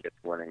Denver Nuggets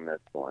winning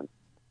this one.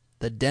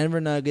 The Denver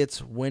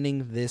Nuggets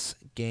winning this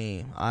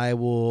game. I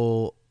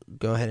will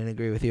go ahead and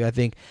agree with you. I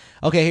think.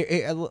 Okay,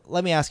 here,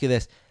 let me ask you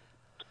this: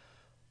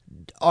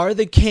 are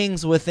the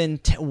Kings within?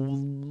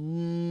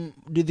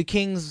 Do the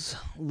Kings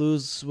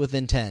lose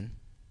within 10?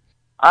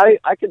 I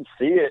could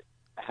see it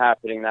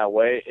happening that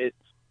way.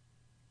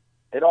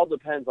 It all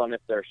depends on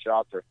if their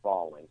shots are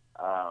falling.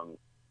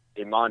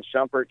 Iman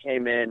Shumpert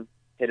came in,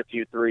 hit a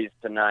few threes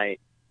tonight.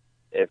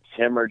 If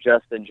him or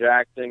Justin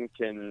Jackson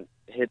can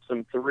hit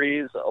some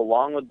threes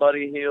along with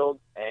Buddy Hield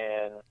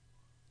and,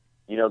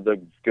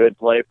 the good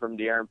play from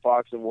De'Aaron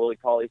Fox and Willie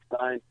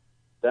Cauley-Stein,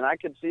 then I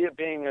could see it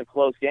being a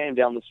close game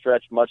down the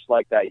stretch, much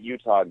like that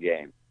Utah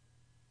game.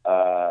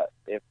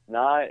 If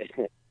not,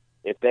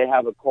 if they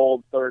have a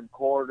cold third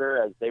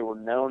quarter, as they were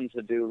known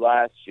to do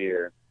last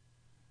year,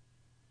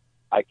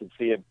 I could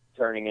see it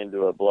turning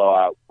into a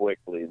blowout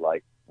quickly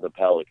like the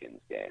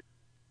Pelicans game.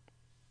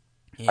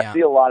 Yeah. I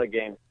see a lot of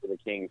games for the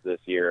Kings this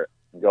year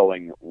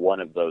going one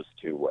of those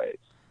two ways.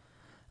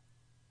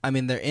 I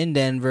mean, they're in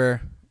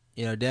Denver.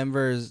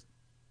 Denver's,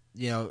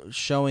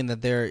 showing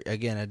that they're,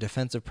 again, a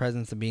defensive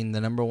presence and being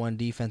the number one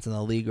defense in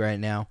the league right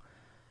now.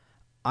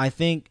 I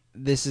think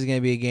this is going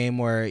to be a game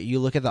where you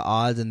look at the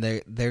odds and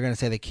they're going to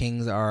say the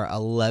Kings are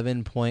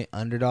 11-point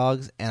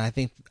underdogs, and I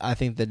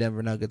think the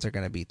Denver Nuggets are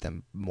going to beat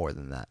them more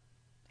than that.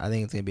 I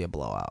think it's going to be a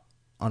blowout,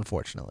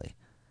 unfortunately.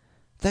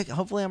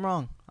 Hopefully I'm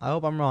wrong. I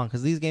hope I'm wrong,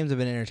 because these games have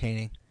been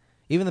entertaining.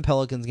 Even the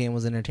Pelicans game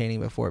was entertaining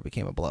before it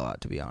became a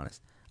blowout, to be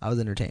honest. I was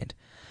entertained.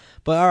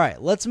 But all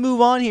right, let's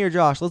move on here,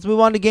 Josh. Let's move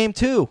on to Game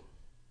 2.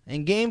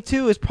 And Game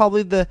 2 is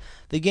probably the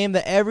game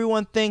that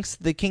everyone thinks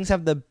the Kings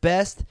have the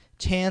best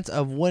chance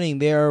of winning.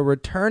 They are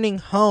returning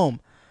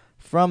home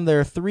from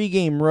their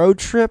 3-game road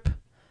trip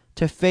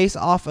to face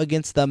off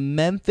against the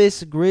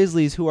Memphis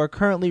Grizzlies, who are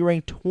currently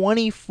ranked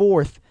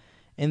 24th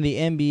in the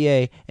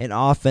NBA in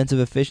offensive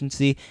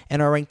efficiency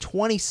and are ranked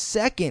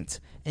 22nd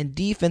in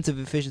defensive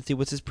efficiency,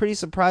 which is pretty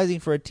surprising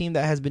for a team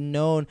that has been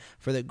known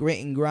for the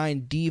grit and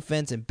grind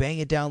defense and bang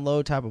it down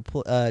low type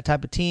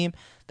of team.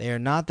 They are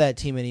not that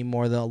team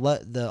anymore.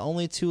 The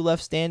only two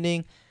left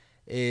standing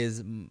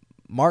is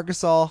Marc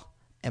Gasol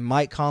and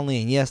Mike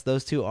Conley, and yes,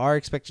 those two are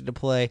expected to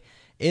play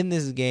in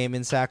this game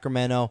in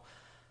Sacramento.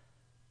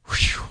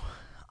 Whew.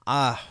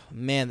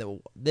 Man,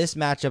 this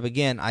matchup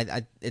again,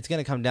 it's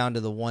going to come down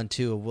to the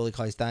 1-2 of Willie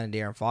Cauley-Stein and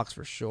De'Aaron Fox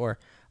for sure,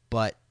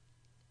 but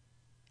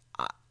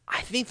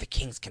I think the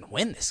Kings can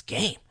win this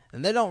game.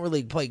 And they don't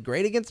really play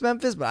great against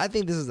Memphis, but I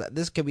think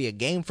this could be a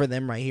game for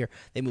them right here.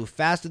 They move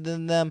faster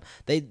than them.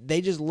 They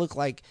just look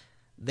like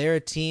they're a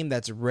team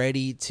that's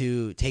ready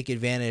to take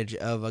advantage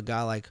of a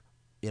guy like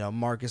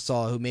Marc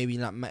Gasol, who maybe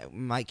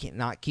might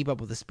not keep up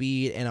with the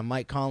speed, and a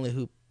Mike Conley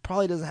who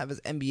probably doesn't have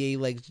his NBA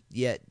legs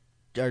yet,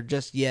 or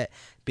just yet,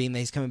 being that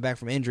he's coming back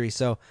from injury.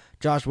 So,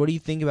 Josh, what do you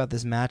think about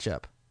this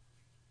matchup?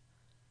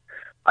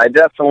 I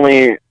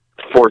definitely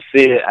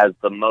foresee it as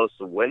the most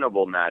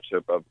winnable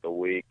matchup of the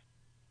week.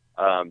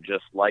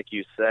 Just like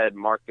you said,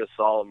 Marc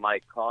Gasol and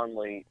Mike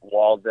Conley,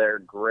 while they're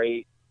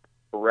great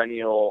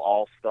perennial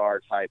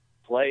all-star type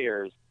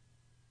players,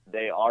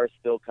 they are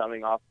still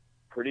coming off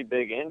pretty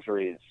big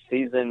injuries,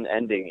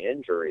 season-ending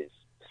injuries.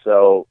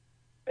 So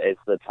it's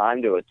the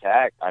time to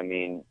attack. I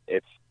mean,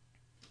 if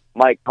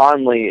Mike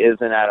Conley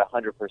isn't at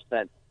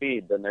 100%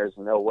 speed, then there's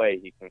no way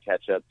he can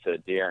catch up to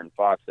De'Aaron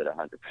Fox at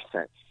 100%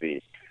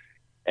 speed.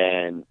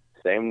 And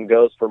same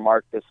goes for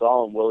Marc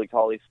Gasol and Willie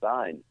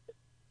Cauley-Stein.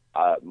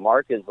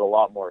 Mark is a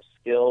lot more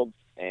skilled,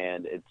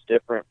 and it's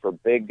different for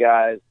big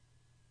guys.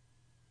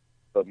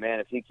 But, man,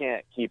 if he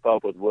can't keep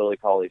up with Willie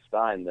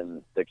Cauley-Stein,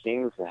 then the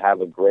Kings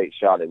have a great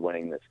shot at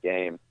winning this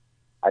game.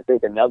 I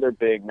think another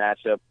big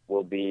matchup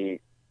will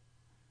be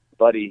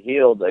Buddy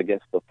Hield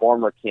against the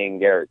former King,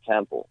 Garrett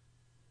Temple.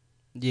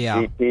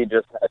 Yeah. GT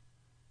just had,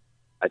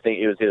 I think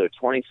it was either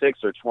 26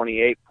 or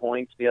 28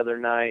 points the other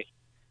night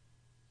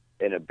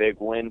in a big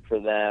win for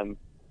them.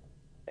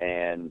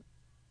 And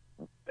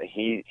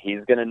he's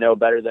going to know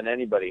better than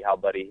anybody how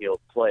Buddy Hield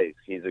plays.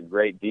 He's a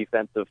great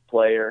defensive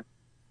player,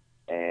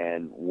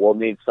 and we'll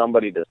need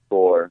somebody to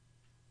score.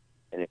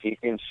 And if he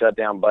can shut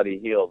down Buddy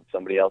Hield,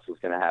 somebody else is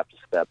going to have to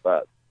step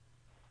up.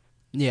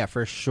 Yeah,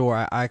 for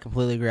sure. I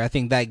completely agree. I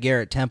think that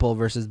Garrett Temple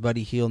versus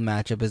Buddy Hield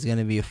matchup is going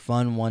to be a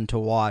fun one to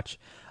watch.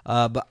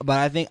 But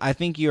I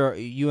think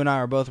you and I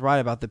are both right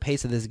about the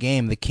pace of this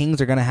game. The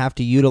Kings are going to have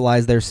to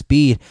utilize their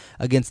speed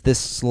against this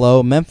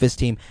slow Memphis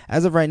team.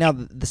 As of right now,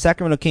 the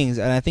Sacramento Kings,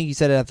 and I think you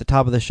said it at the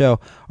top of the show,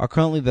 are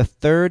currently the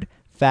third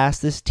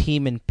fastest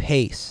team in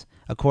pace,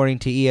 according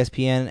to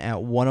ESPN, at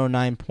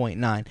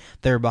 109.9.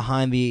 They're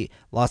behind the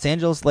Los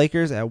Angeles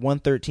Lakers at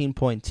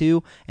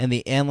 113.2 and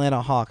the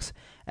Atlanta Hawks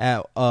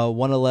at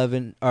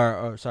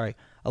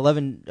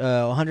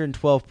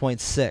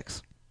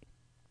 112.6.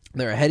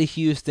 They're ahead of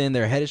Houston.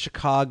 They're ahead of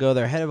Chicago.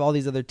 They're ahead of all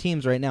these other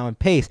teams right now in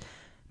pace.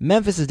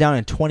 Memphis is down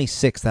in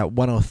 26th at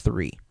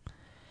 103.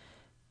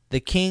 The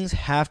Kings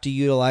have to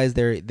utilize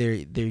their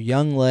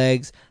young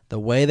legs, the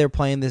way they're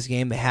playing this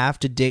game. They have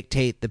to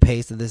dictate the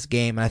pace of this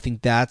game, and I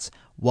think that's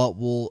what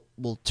will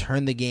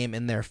turn the game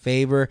in their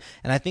favor.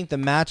 And I think the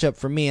matchup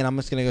for me, and I'm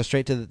just going to go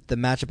straight to the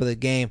matchup of the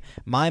game,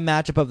 my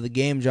matchup of the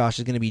game, Josh,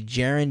 is going to be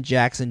Jaren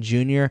Jackson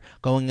Jr.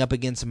 going up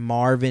against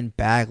Marvin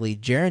Bagley.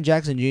 Jaren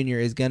Jackson Jr.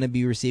 is going to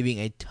be receiving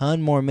a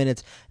ton more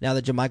minutes now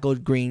that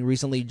JaMychal Green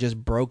recently just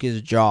broke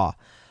his jaw.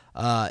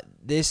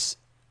 This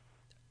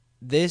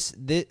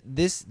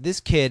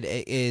kid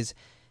is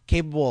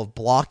capable of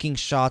blocking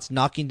shots,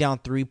 knocking down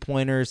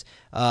three-pointers,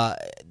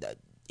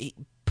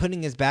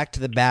 putting his back to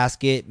the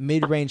basket,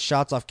 mid-range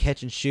shots off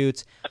catch and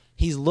shoots.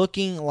 He's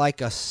looking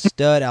like a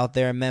stud out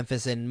there in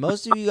Memphis, and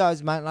most of you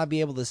guys might not be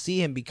able to see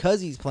him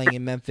because he's playing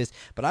in Memphis,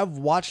 but I've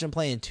watched him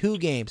play in 2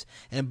 games,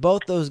 and in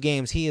both those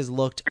games, he has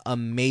looked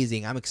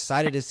amazing. I'm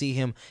excited to see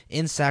him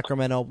in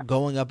Sacramento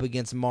going up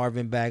against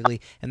Marvin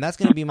Bagley, and that's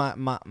going to be my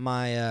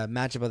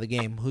matchup of the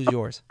game. Who's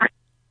yours?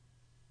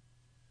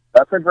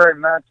 That's a great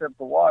matchup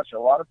to watch. A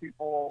lot of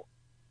people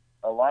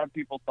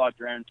thought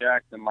Jaren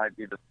Jackson might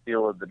be the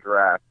steal of the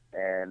draft,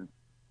 and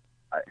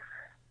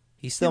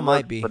he still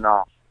might be.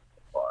 Phenomenal.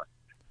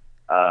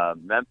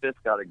 Memphis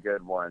got a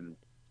good one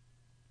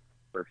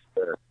for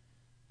sure,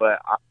 but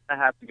I'm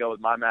gonna have to go with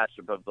my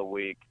matchup of the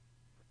week,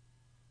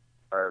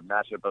 or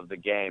matchup of the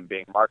game,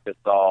 being Marc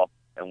Gasol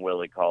and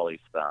Willie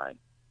Cauley-Stein.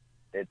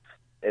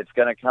 It's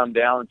gonna come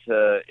down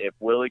to if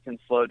Willie can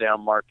slow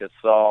down Marc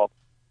Gasol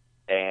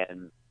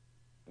and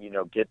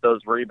get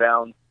those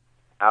rebounds,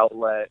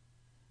 outlet,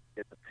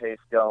 get the pace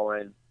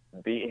going,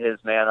 beat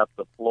his man up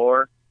the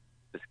floor,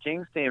 this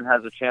Kings team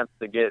has a chance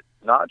to get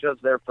not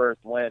just their first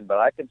win, but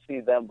I can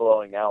see them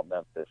blowing out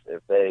Memphis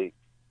if they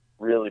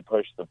really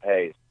push the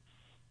pace.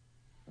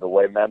 The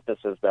way Memphis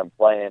has been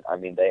playing, I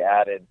mean, they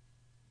added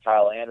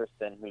Kyle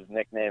Anderson, whose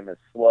nickname is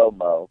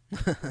Slow-Mo.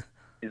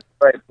 He's a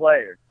great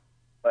player.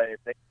 But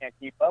if they can't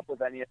keep up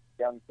with any of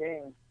the young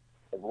Kings,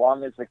 as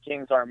long as the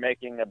Kings aren't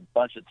making a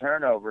bunch of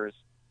turnovers,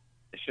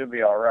 it should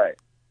be all right.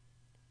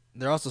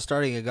 They're also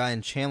starting a guy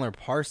in Chandler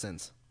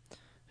Parsons,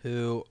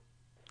 who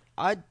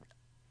I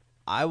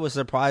was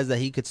surprised that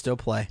he could still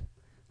play.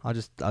 I'll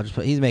just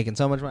put, he's making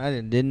so much money. I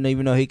didn't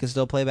even know he can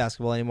still play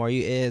basketball anymore.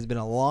 It has been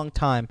a long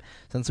time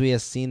since we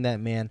have seen that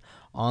man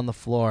on the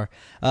floor.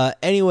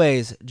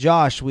 Anyways,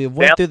 Josh, we have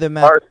went through the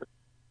match.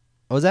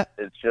 What was that?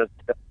 It's just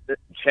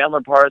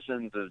Chandler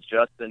Parsons is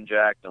Justin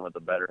Jackson with a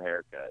better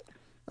haircut.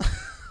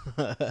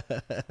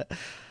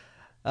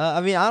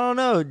 I mean, I don't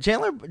know.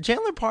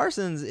 Chandler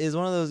Parsons is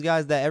one of those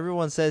guys that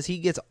everyone says he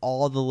gets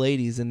all the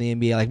ladies in the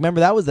NBA. Like,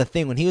 remember, that was the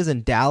thing when he was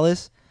in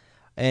Dallas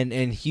and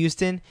in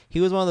Houston. He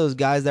was one of those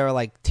guys that were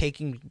like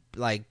taking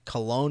like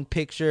cologne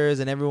pictures,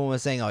 and everyone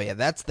was saying, "Oh yeah,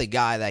 that's the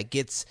guy that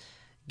gets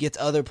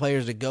other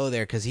players to go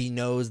there because he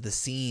knows the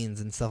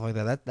scenes and stuff like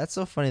that." That's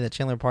so funny that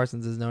Chandler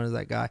Parsons is known as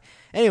that guy.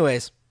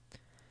 Anyways,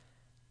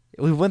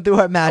 we went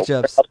through our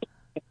matchups.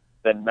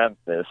 In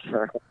Memphis.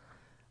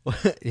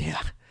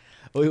 Yeah.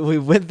 We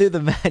went through the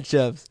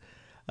matchups.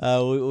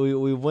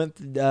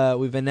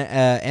 We've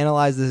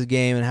analyzed this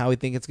game and how we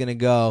think it's going to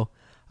go.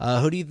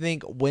 Who do you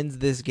think wins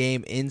this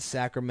game in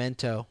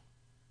Sacramento?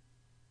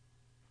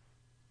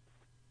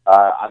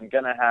 I'm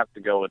going to have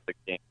to go with the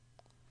Kings.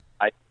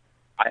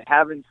 I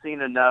haven't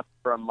seen enough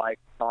from Mike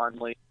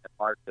Conley and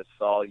Marc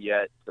Gasol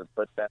yet to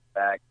put them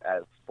back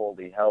as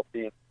fully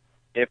healthy.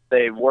 If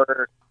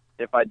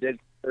I did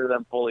consider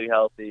them fully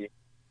healthy,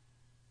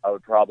 I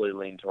would probably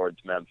lean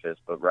towards Memphis,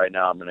 but right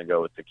now I'm going to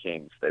go with the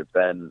Kings. They've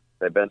been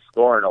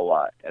scoring a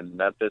lot, and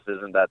Memphis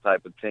isn't that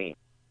type of team.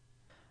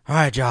 All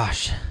right,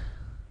 Josh.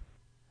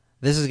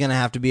 This is going to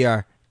have to be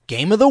our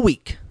game of the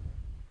week.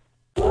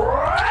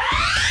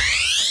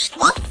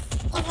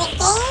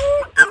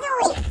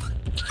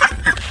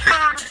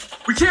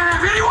 We can't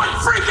have anyone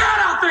freak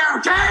out there,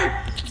 okay?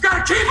 We've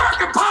got to keep our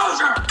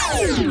composure.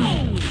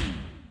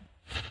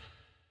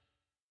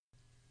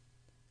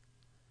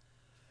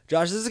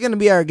 Josh, this is going to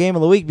be our game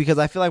of the week because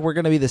I feel like we're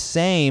going to be the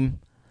same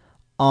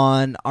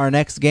on our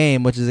next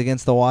game, which is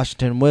against the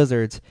Washington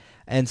Wizards.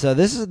 And so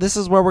this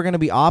is where we're going to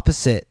be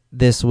opposite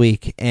this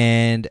week.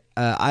 And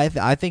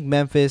I think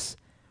Memphis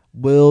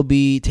will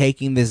be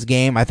taking this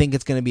game. I think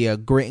it's going to be a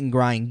grit and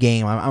grind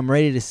game. I'm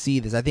ready to see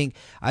this. I think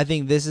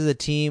this is a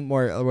team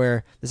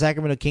where the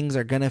Sacramento Kings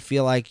are going to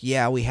feel like,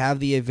 yeah, we have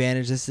the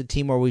advantage. This is a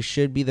team where we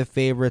should be the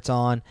favorites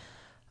on.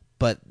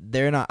 But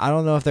they're not. I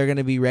don't know if they're going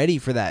to be ready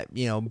for that,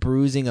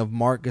 bruising of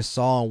Marc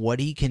Gasol and what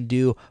he can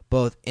do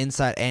both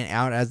inside and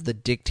out as the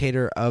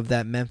dictator of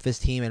that Memphis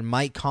team. And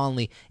Mike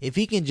Conley, if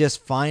he can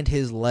just find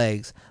his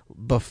legs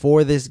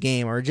before this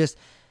game, or just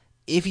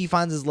if he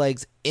finds his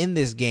legs in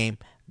this game,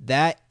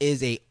 that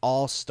is a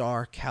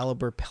all-star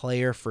caliber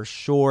player for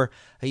sure.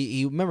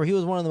 Remember, he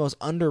was one of the most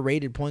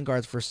underrated point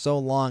guards for so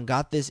long,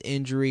 got this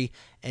injury,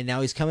 and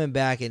now he's coming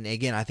back. And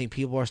again, I think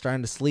people are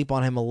starting to sleep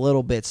on him a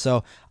little bit.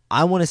 So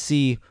I want to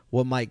see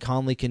what Mike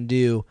Conley can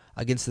do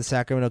against the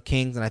Sacramento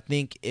Kings, and I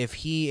think if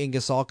he and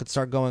Gasol could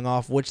start going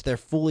off, which they're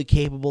fully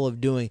capable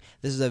of doing,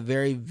 this is a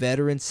very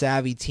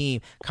veteran-savvy team.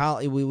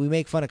 We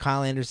make fun of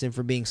Kyle Anderson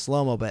for being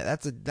slow-mo,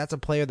 but that's a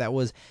player that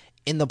was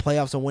in the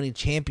playoffs and winning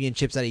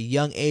championships at a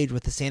young age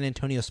with the San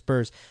Antonio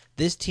Spurs.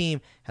 This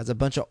team has a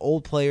bunch of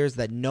old players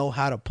that know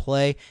how to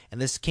play, and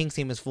this Kings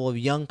team is full of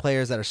young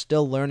players that are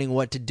still learning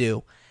what to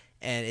do.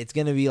 And it's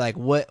going to be like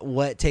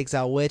what takes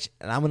out which,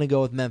 and I'm going to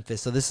go with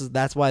Memphis. So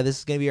that's why this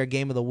is going to be our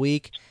game of the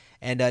week.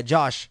 And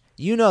Josh,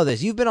 you know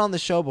this. You've been on the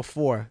show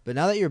before, but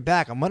now that you're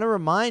back, I'm going to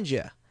remind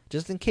you,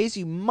 just in case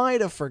you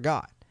might have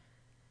forgot.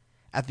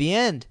 At the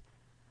end,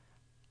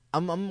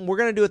 we're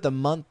going to do it the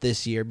month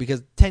this year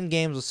because 10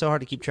 games was so hard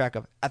to keep track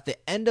of. At the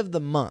end of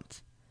the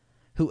month,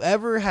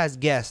 whoever has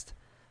guessed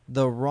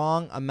the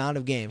wrong amount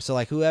of games, so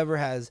like whoever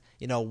has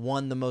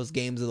won the most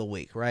games of the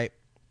week, right?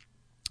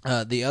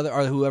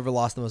 Whoever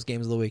lost the most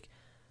games of the week,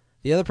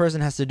 the other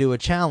person has to do a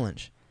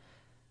challenge.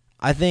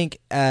 I think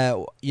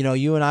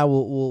you and I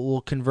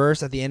will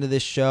converse at the end of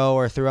this show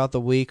or throughout the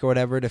week or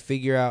whatever to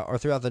figure out, or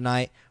throughout the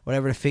night,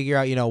 whatever, to figure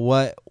out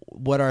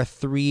what our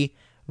 3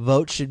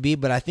 votes should be.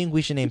 But I think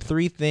we should name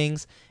 3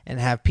 things and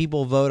have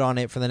people vote on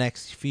it for the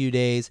next few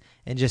days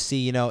and just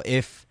see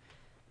if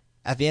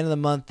at the end of the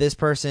month this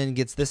person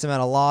gets this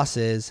amount of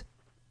losses,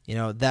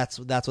 that's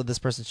what this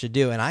person should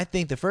do. And I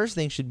think the first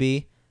thing should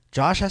be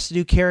Josh has to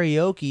do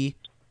karaoke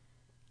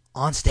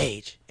on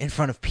stage in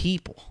front of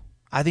people.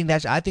 I think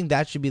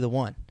that should be the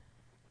one,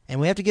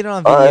 and we have to get it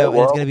on video, and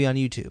it's going to be on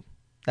YouTube.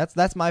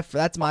 That's my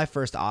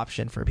first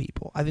option for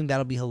people. I think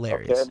that'll be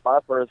hilarious. Okay, my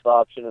first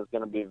option is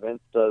going to be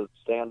Vince does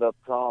stand-up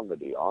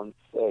comedy on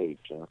stage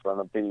in front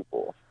of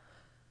people.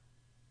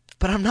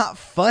 But I'm not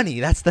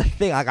funny. That's the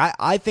thing. Like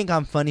I think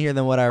I'm funnier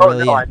than what I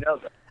really am. I know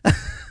that.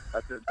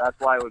 That's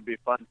why it would be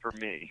fun for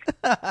me.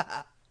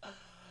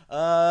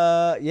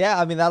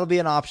 Yeah, I mean, that'll be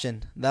an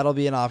option.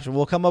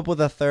 We'll come up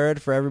with a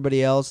third for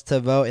everybody else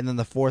to vote, and then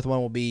the fourth one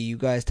will be you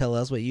guys tell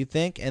us what you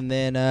think, and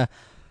then,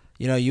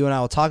 you and I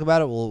will talk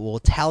about it. We'll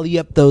tally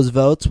up those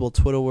votes.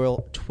 Twitter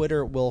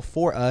will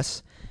for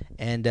us,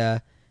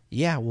 and,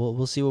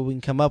 we'll see what we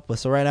can come up with.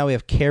 So right now we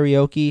have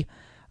karaoke,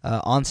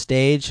 on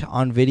stage,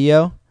 on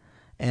video,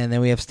 and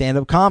then we have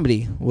stand-up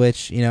comedy,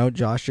 which,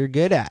 Josh, you're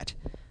good at.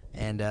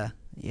 And, that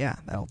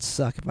would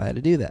suck if I had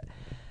to do that.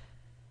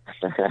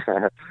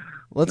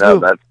 Let's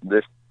move.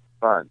 This is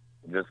fun.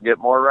 Just get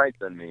more right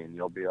than me, and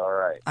you'll be all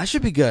right. I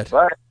should be good.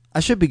 But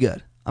I should be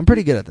good. I'm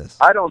pretty good at this.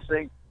 I don't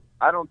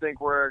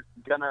think we're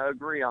gonna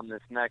agree on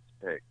this next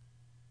pick.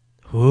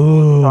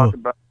 Ooh. Let's talk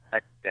about the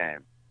next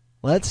game.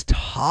 Let's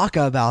talk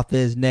about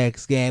this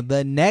next game.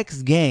 The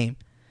next game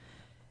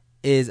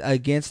is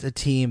against a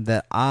team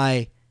that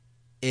I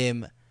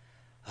am.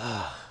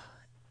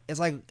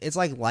 It's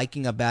like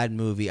liking a bad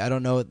movie. I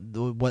don't know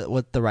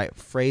what the right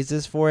phrase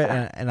is for it,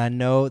 and I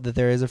know that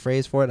there is a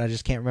phrase for it, and I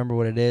just can't remember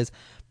what it is.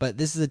 But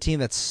this is a team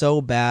that's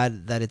so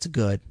bad that it's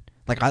good.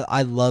 Like,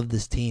 I love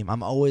this team.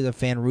 I'm always a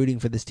fan rooting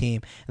for this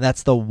team, and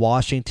that's the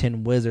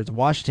Washington Wizards.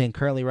 Washington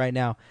currently right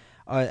now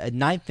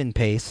ninth in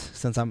pace,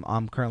 since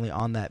I'm currently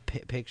on that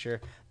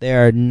picture. They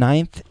are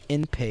ninth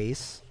in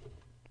pace.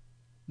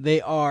 They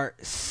are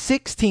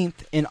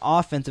 16th in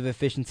offensive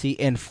efficiency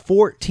and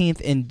 14th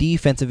in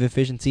defensive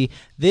efficiency.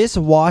 This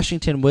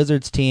Washington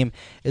Wizards team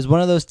is one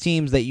of those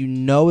teams that you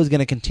know is going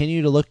to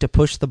continue to look to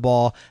push the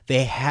ball.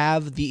 They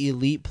have the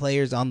elite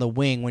players on the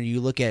wing. When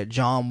you look at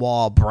John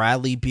Wall,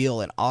 Bradley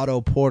Beal, and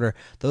Otto Porter,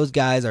 those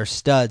guys are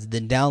studs.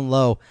 Then down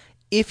low,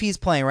 if he's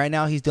playing right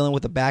now, he's dealing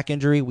with a back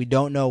injury. We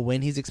don't know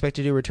when he's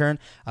expected to return.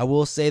 I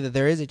will say that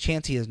there is a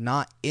chance he is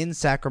not in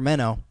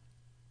Sacramento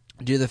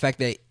due to the fact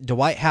that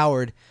Dwight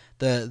Howard,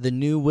 the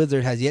new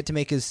Wizard, has yet to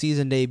make his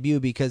season debut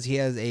because he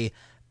has a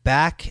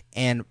back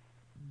and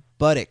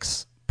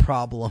buttocks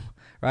problem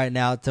right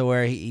now, to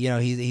where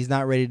he's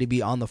not ready to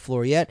be on the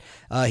floor yet.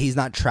 He's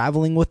not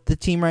traveling with the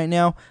team right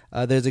now.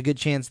 There's a good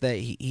chance that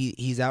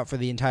he's out for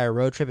the entire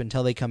road trip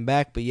until they come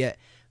back, but yet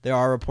there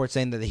are reports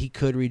saying that he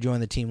could rejoin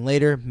the team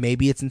later.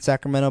 Maybe it's in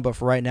Sacramento, but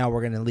for right now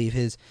we're going to leave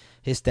his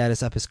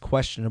status up as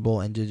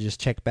questionable and to just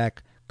check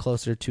back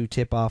closer to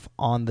tip-off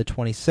on the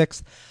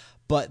 26th.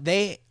 But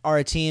they are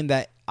a team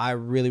that I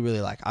really,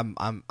 really like.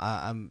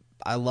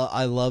 I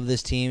love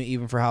this team,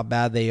 even for how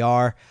bad they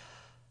are.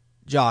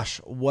 Josh,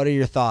 what are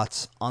your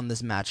thoughts on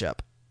this matchup?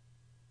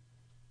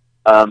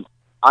 I'm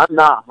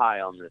not high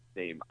on this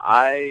team.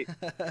 The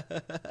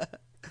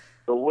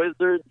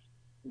Wizards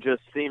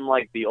just seem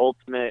like the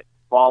ultimate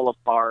fall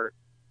apart,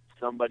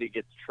 somebody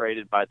gets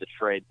traded by the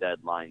trade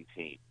deadline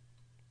team.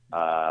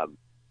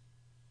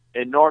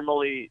 And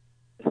normally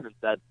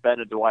that's been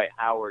a Dwight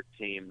Howard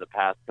team the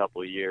past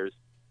couple of years.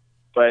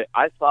 But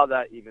I saw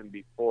that even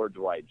before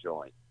Dwight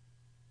joined.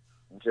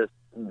 Just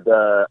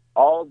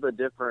all the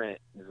different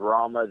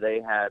drama they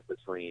had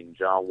between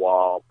John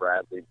Wall,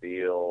 Bradley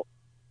Beal,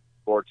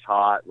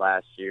 Gortat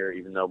last year,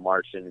 even though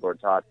Marcin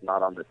Gortat's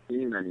not on the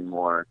team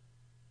anymore.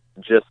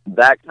 Just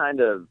that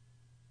kind of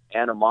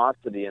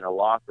animosity in a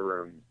locker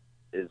room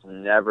is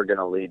never going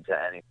to lead to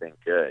anything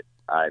good.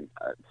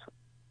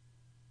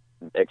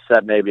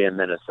 Except maybe in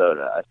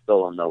Minnesota. I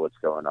still don't know what's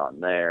going on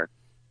there.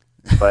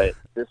 But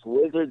this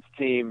Wizards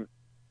team,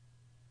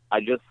 I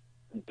just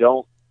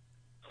don't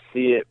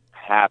see it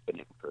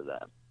happening for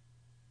them.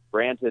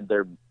 Granted,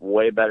 they're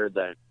way better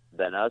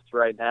than us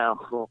right now.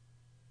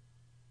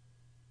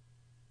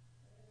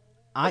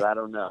 But I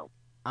don't know.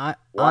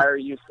 Why are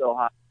you so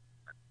high?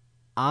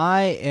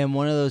 I am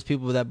one of those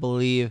people that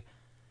believe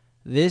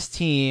this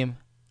team,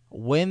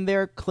 when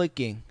they're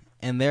clicking,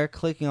 and they're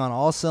clicking on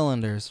all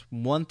cylinders,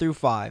 1 through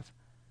 5,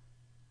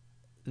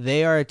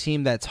 they are a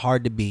team that's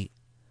hard to beat.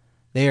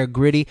 They are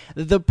gritty.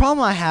 The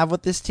problem I have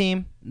with this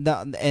team,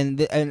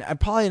 and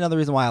probably another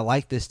reason why I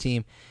like this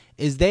team,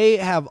 is they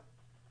have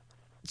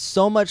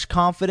so much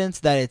confidence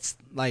that it's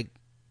like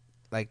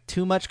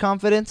too much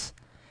confidence.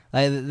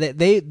 Like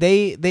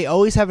they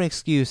always have an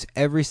excuse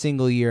every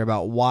single year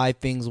about why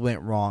things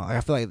went wrong.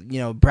 I feel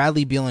like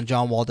Bradley Beal and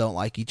John Wall don't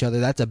like each other.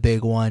 That's a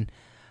big one.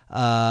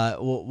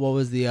 What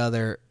was the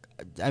other?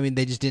 I mean,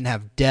 they just didn't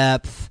have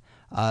depth.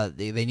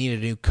 They needed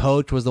a new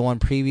coach. Was the one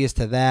previous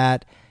to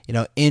that?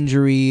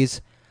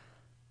 Injuries.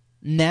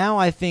 Now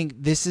I think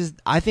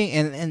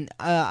and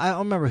I don't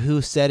remember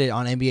who said it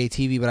on NBA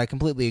TV, but I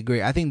completely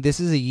agree. I think this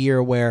is a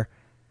year where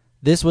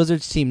this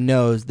Wizards team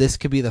knows this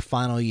could be the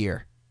final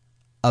year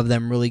of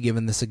them really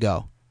giving this a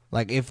go.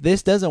 Like, if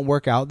this doesn't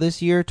work out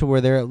this year to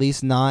where they're at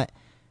least not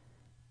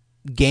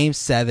Game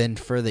 7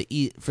 for the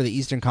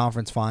Eastern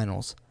Conference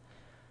Finals,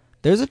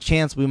 there's a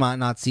chance we might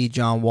not see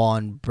John Wall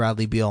and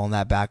Bradley Beal in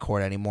that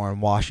backcourt anymore in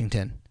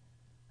Washington.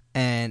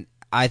 And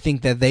I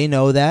think that they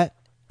know that,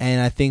 and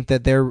I think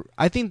that they're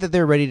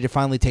ready to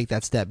finally take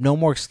that step. No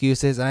more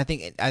excuses, and I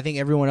think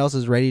everyone else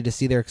is ready to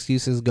see their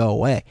excuses go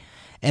away.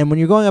 And when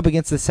you're going up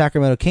against the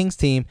Sacramento Kings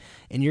team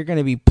and you're going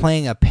to be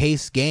playing a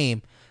pace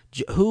game,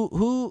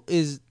 who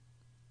is?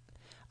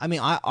 I mean,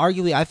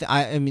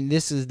 I mean,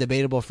 this is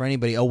debatable for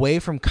anybody. Away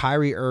from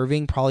Kyrie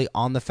Irving, probably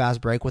on the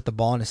fast break with the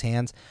ball in his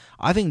hands,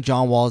 I think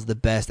John Wall is the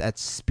best at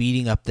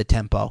speeding up the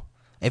tempo.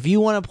 If you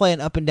want to play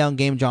an up and down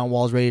game, John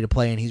Wall is ready to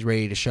play and he's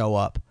ready to show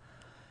up.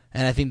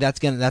 And I think that's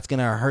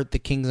gonna hurt the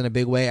Kings in a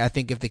big way. I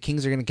think if the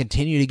Kings are gonna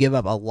continue to give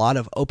up a lot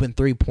of open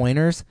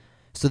 3-pointers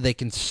so they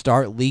can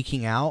start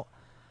leaking out,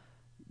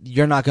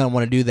 you're not going to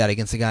want to do that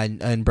against a guy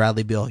in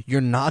Bradley Beal.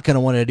 You're not going to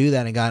want to do that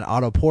in a guy in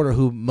Otto Porter,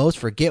 who most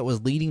forget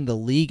was leading the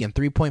league in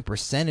 3-point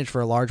percentage for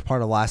a large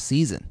part of last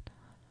season.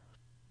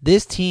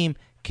 This team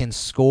can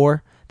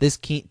score. This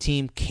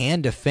team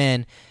can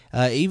defend.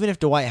 Even if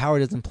Dwight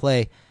Howard doesn't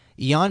play,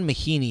 Ian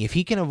Mahinmi, if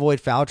he can avoid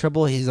foul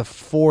trouble, he's a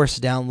force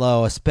down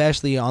low,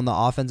 especially on the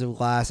offensive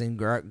glass and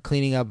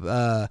cleaning up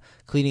both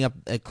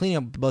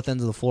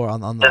ends of the floor on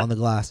the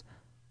glass.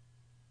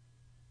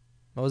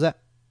 What was that?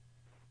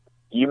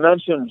 You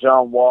mentioned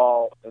John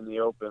Wall in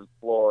the open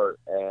floor,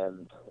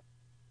 and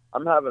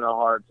I'm having a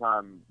hard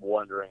time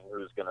wondering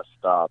who's going to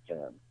stop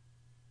him.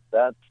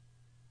 That's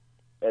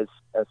as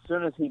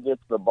soon as he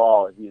gets the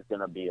ball, he's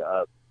going to be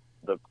up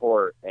the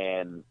court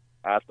and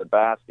at the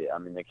basket. I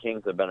mean, the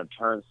Kings have been a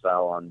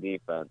turnstile on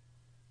defense.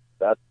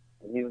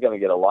 He's going to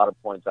get a lot of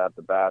points at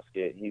the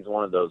basket. He's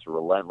one of those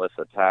relentless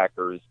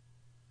attackers.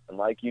 And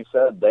like you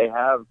said, they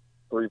have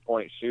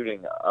 3-point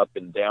shooting up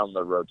and down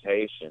the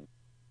rotation,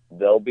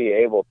 they'll be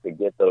able to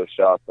get those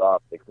shots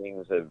off. The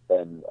Kings have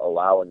been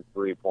allowing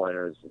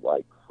 3-pointers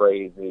like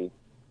crazy.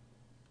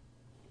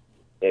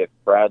 If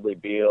Bradley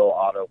Beal,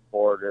 Otto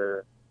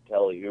Porter,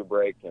 Kelly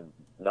Oubre can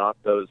knock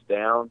those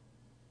down,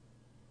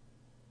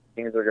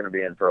 Kings are going to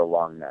be in for a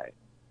long night.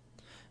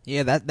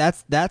 Yeah,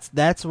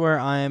 that's where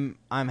I'm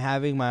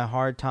having my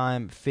hard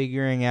time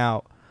figuring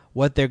out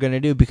what they're going to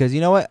do, because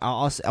you know what?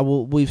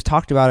 We've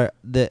talked about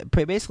it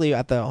basically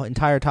at the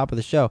entire top of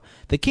the show.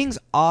 The Kings'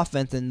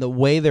 offense and the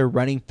way they're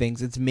running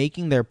things, it's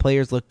making their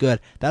players look good.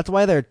 That's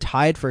why they're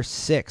tied for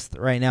 6th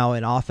right now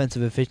in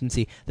offensive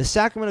efficiency. The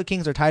Sacramento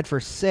Kings are tied for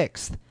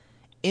 6th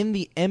in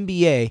the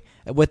NBA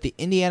with the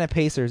Indiana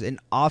Pacers in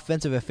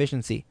offensive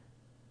efficiency.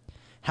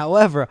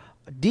 However,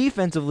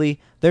 defensively,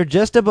 they're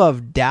just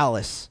above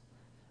Dallas,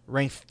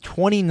 ranked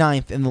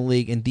 29th in the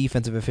league in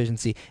defensive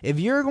efficiency. If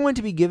you're going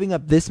to be giving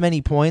up this many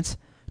points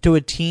to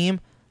a team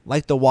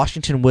like the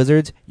Washington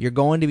Wizards, you're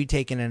going to be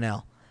taking an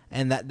L,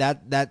 and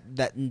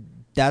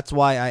that's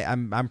why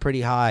I'm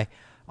pretty high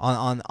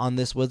on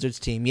this Wizards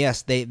team.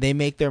 Yes, they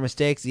make their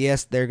mistakes.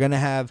 Yes, they're gonna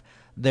have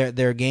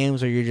their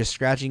games where you're just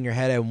scratching your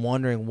head and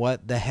wondering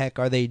what the heck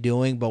are they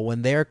doing. But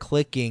when they're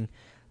clicking,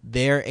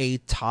 they're a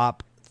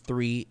top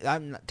three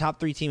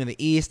team in the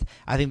East.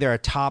 I think they're a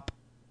top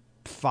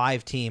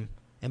 5 team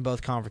in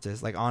both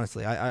conferences. Like,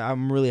 honestly,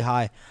 I'm really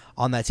high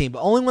on that team, but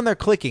only when they're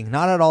clicking,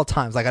 not at all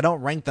times. Like, I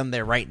don't rank them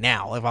there right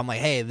now. If I'm like,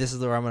 hey, this is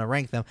where I'm going to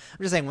rank them,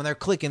 I'm just saying when they're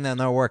clicking, then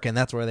they're working.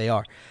 That's where they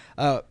are.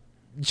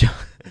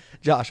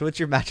 Josh, what's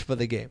your matchup of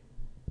the game?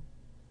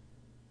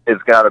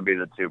 It's got to be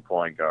the 2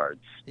 point guards.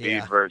 Speed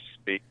Yeah. versus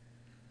speed.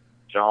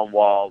 John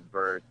Wall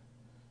versus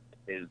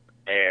his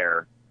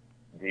heir,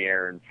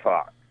 De'Aaron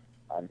Fox.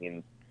 I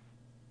mean,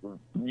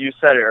 you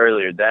said it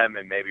earlier, them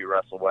and maybe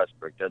Russell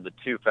Westbrook, they're the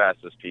 2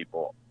 fastest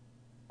people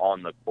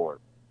on the court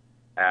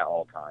at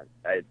all times.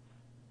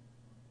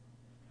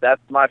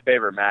 That's my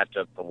favorite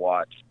matchup to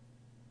watch.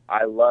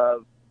 I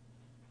love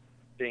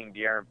seeing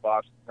De'Aaron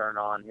Fox turn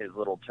on his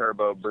little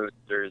turbo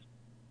boosters,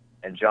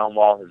 and John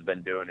Wall has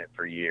been doing it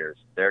for years.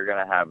 They're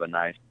going to have a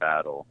nice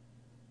battle.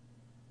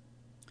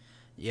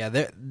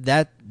 Yeah,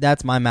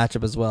 that's my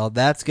matchup as well.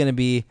 That's gonna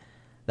be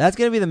the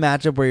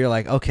matchup where you're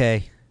like,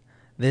 okay,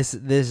 this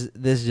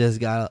just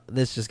got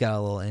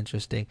a little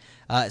interesting.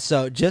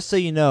 So just so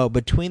you know,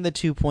 between the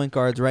 2 point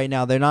guards right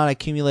now, they're not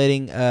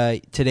accumulating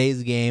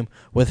today's game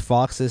with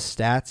Fox's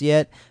stats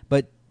yet.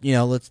 But you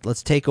know,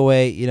 let's take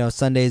away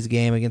Sunday's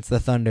game against the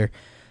Thunder.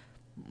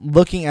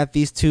 Looking at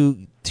these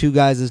two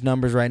guys'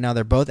 numbers right now,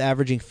 they're both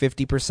averaging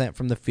 50%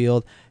 from the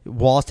field.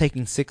 Wall's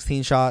taking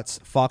 16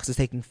 shots. Fox is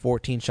taking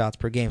 14 shots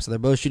per game. So they're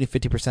both shooting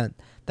 50%.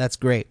 That's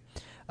great.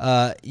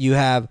 You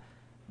have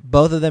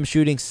both of them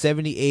shooting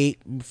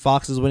 78.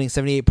 Fox is winning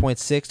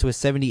 78.6 to a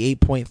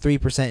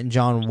 78.3% in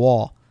John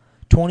Wall.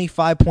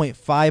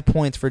 25.5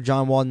 points for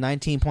John Wall,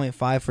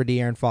 19.5 for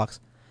De'Aaron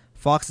Fox.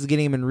 Fox is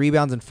getting him in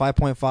rebounds and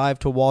 5.5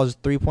 to Wall's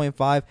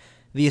 3.5.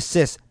 The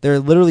assists, they're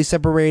literally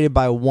separated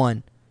by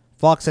 1.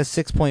 Fox has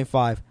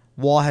 6.5.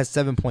 Wall has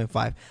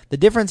 7.5. The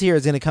difference here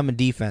is going to come in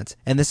defense,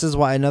 and this is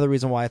why another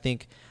reason why I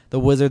think the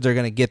Wizards are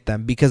going to get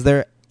them, because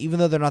even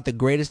though they're not the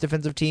greatest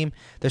defensive team,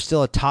 they're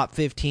still a top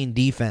 15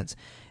 defense.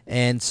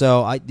 And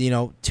so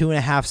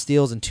 2.5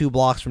 steals and 2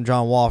 blocks from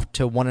John Wall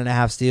to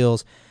 1.5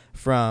 steals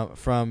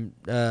from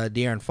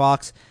De'Aaron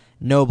Fox.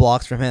 No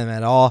blocks from him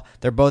at all.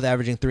 They're both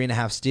averaging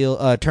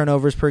 3.5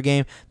 turnovers per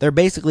game. They're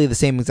basically the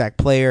same exact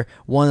player.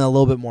 One a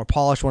little bit more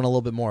polished, one a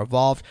little bit more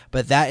evolved.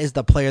 But that is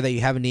the player that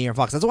you have in De'Aaron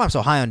Fox. That's why I'm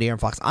so high on De'Aaron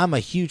Fox. I'm a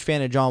huge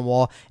fan of John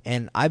Wall,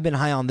 and I've been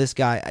high on this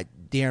guy,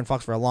 De'Aaron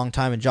Fox, for a long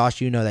time. And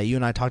Josh, you know that. You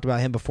and I talked about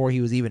him before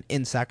he was even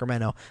in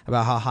Sacramento,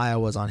 about how high I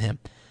was on him.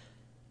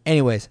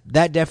 Anyways,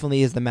 that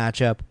definitely is the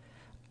matchup.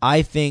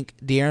 I think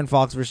De'Aaron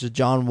Fox versus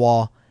John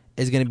Wall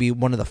is going to be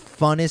one of the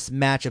funnest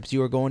matchups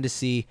you are going to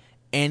see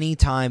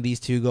anytime these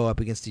two go up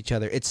against each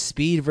other. It's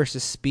speed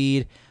versus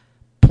speed,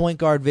 point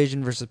guard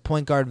vision versus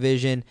point guard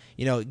vision,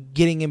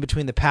 getting in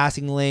between the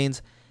passing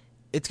lanes.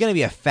 It's going to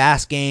be a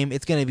fast game.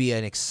 It's going to be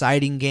an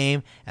exciting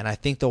game, and I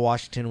think the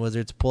Washington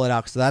Wizards pull it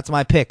out. So that's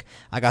my pick.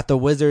 I got the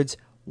Wizards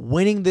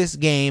winning this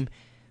game,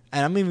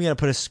 and I'm even going to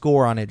put a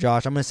score on it,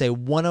 Josh. I'm going to say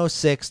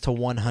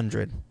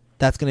 106-100.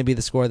 That's going to be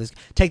the score of this.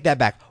 Take that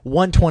back,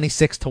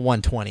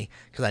 126-120,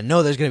 because I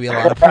know there's going to be a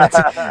lot of points.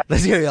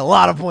 There's going to be a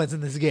lot of points in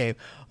this game.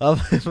 So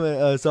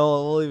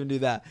we'll even do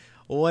that.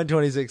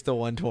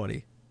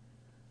 126-120.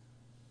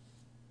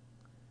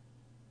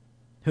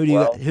 Who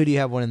do you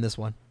have winning this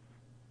one?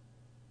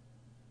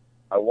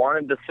 I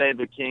wanted to say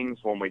the Kings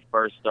when we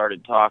first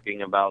started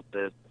talking about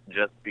this,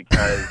 just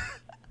because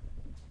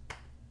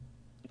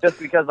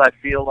I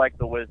feel like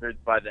the Wizards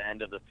by the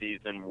end of the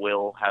season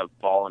will have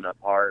fallen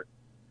apart.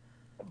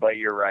 But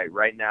you're right.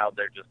 Right now,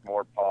 they're just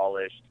more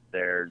polished.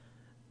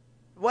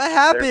 What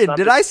happened?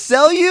 Did I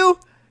sell you?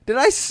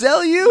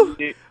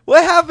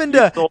 What happened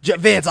to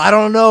Vince? I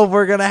don't know if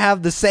we're going to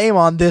have the same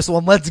on this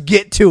one. Let's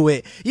get to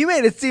it. You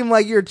made it seem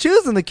like you're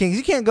choosing the Kings.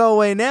 You can't go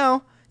away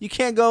now. You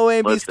can't go away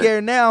and be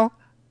scared now.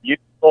 You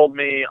told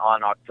me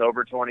on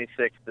October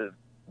 26th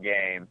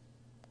game.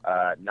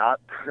 Not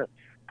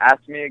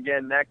ask me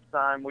again next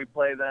time we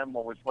play them.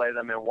 When we play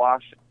them in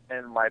Washington,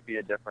 might be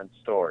a different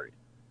story.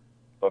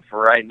 But for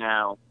right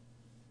now,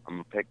 I'm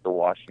going to pick the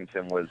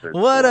Washington Wizards.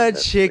 What a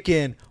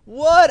chicken.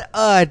 What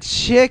a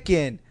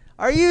chicken.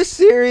 Are you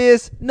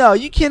serious? No,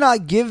 you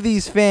cannot give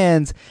these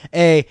fans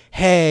a,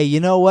 hey, you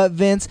know what,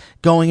 Vince?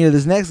 Going into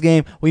this next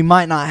game, we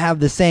might not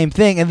have the same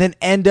thing, and then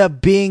end up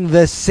being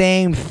the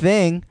same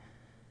thing.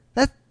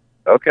 That's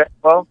okay.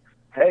 Well,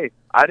 hey,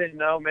 I didn't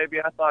know. Maybe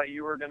I thought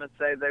you were going to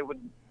say they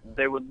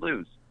would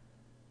lose.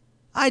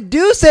 I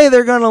do say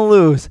they're going to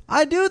lose.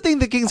 I do think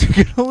the Kings are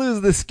going to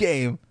lose this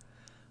game.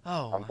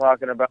 Oh, I'm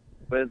talking about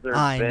Wizards.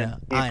 I know.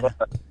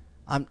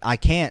 I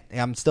can't.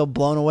 I'm still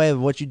blown away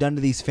with what you've done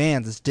to these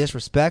fans. It's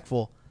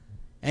disrespectful.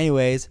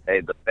 Anyways.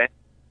 Hey, the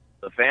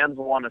fans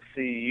want to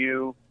see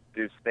you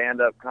do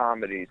stand-up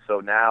comedy.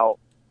 So now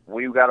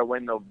we've got to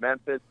win the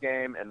Memphis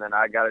game, and then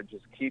I got to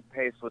just keep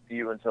pace with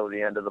you until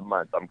the end of the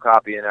month. I'm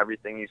copying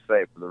everything you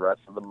say for the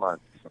rest of the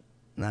month.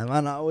 That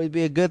might not always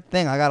be a good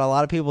thing. I got a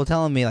lot of people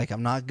telling me, like,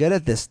 I'm not good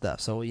at this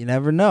stuff. So you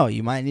never know.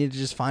 You might need to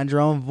just find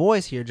your own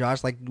voice here,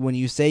 Josh. Like, when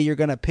you say you're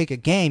going to pick a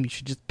game, you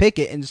should just pick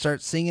it and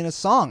start singing a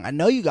song. I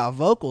know you got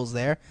vocals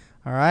there.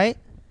 All right?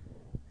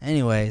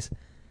 Anyways,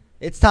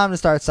 it's time to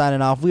start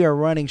signing off. We are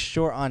running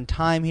short on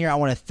time here. I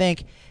want to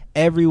thank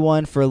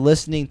everyone for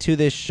listening to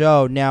this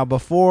show. Now,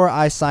 before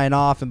I sign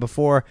off and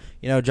before,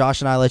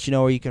 Josh and I let you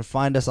know where you can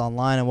find us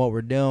online and what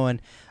we're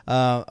doing,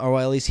 or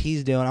what at least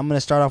he's doing, I'm going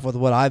to start off with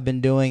what I've been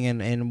doing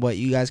and what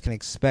you guys can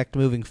expect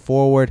moving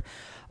forward.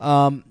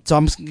 So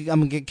I'm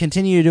going to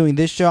continue doing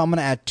this show. I'm going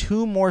to add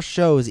 2 more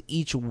shows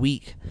each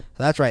week.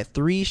 So that's right,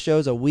 3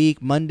 shows a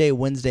week, Monday,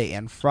 Wednesday,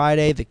 and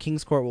Friday. The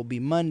Kings Court will be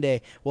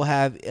Monday. We'll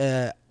have,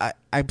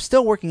 I'm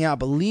still working out, I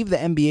believe the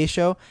NBA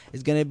show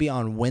is going to be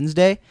on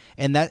Wednesday,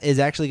 and that is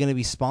actually going to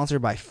be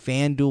sponsored by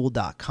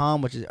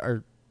FanDuel.com, which is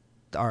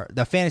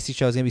the fantasy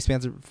show is going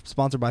to be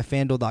sponsored by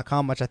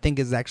FanDuel.com, which I think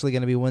is actually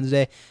going to be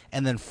Wednesday.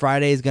 And then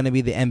Friday is going to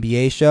be the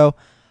NBA show.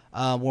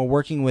 We're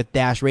working with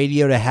Dash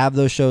Radio to have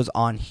those shows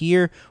on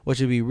here, which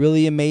would be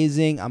really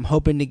amazing. I'm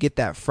hoping to get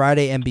that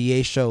Friday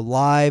NBA show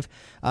live.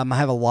 I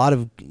have a lot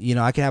of,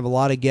 I can have a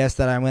lot of guests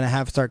that I'm going to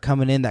have start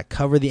coming in that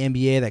cover the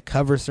NBA, that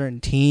cover certain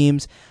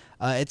teams.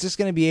 It's just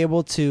going to be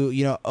able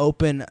to,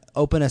 open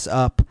us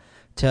up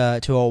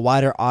to a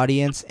wider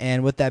audience.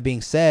 And with that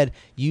being said,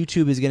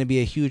 YouTube is going to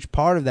be a huge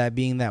part of that,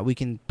 being that we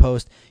can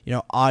post,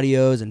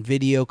 audios and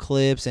video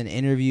clips and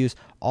interviews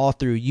all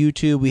through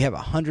YouTube. We have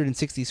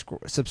 160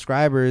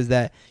 subscribers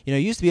that,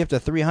 used to be up to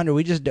 300.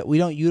 We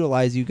don't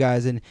utilize you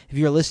guys. And if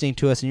you're listening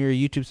to us and you're a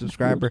YouTube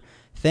subscriber,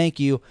 thank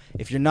you.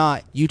 If you're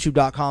not,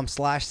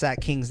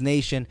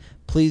 youtube.com/SatKingsNation,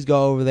 please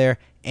go over there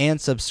and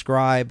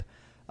subscribe.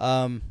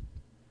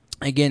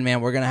 Again, man,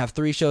 we're going to have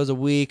 3 shows a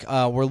week.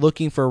 We're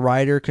looking for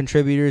writer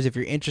contributors. If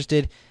you're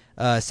interested,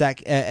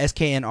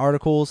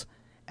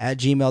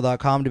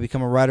 sknarticles@gmail.com to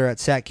become a writer at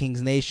Sat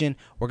Kings Nation.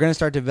 We're going to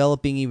start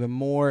developing even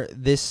more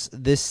this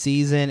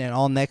season and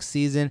all next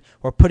season.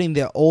 We're putting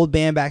the old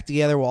band back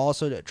together. We're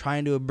also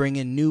trying to bring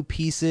in new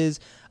pieces.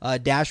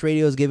 Dash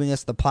Radio is giving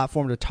us the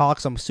platform to talk,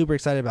 so I'm super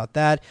excited about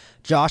that.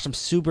 Josh, I'm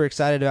super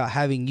excited about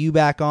having you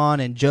back on,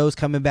 and Joe's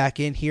coming back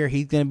in here.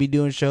 He's going to be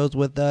doing shows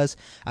with us.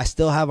 I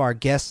still have our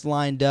guests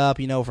lined up,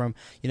 from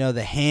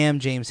the Ham,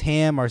 James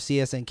Ham, our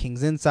CSN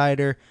Kings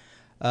Insider,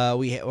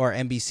 or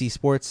NBC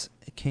Sports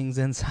Kings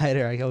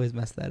Insider. I always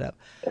mess that up.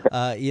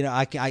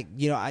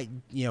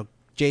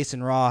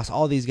 Jason Ross,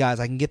 all these guys,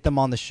 I can get them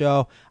on the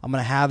show. I'm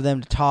going to have them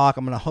to talk.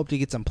 I'm going to hope to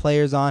get some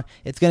players on.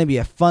 It's going to be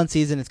a fun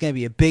season. It's going to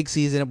be a big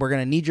season. We're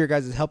going to need your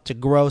guys' help to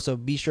grow, so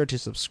be sure to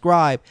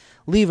subscribe,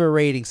 leave a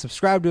rating,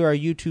 subscribe to our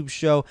YouTube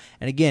show.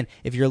 And again,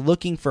 if you're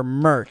looking for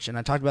merch, and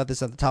I talked about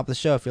this at the top of the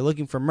show, if you're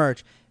looking for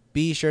merch,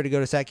 be sure to go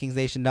to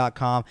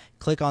SatKingsNation.com,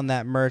 click on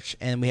that merch,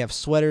 and we have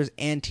sweaters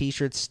and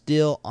T-shirts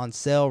still on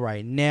sale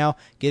right now.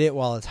 Get it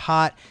while it's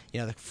hot.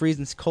 The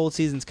freezing cold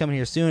season's coming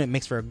here soon. It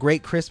makes for a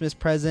great Christmas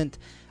present.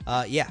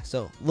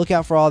 So look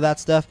out for all that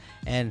stuff.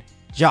 And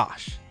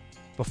Josh,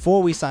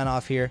 before we sign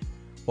off here,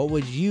 what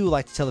would you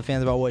like to tell the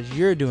fans about what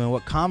you're doing?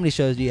 What comedy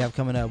shows do you have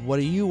coming up? What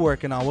are you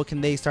working on? What can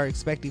they start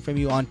expecting from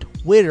you on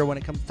Twitter when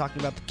it comes to talking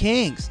about the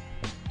Kings?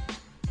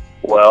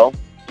 Well,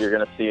 you're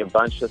going to see a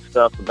bunch of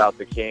stuff about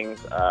the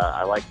Kings.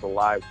 I like to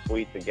live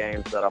tweet the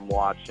games that I'm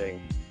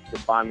watching. You can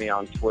find me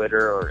on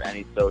Twitter or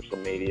any social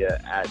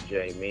media at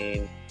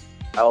JMean.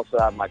 I also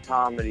have my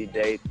comedy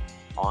dates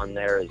on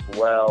there as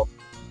well.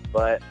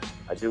 But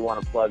I do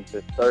want to plug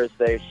this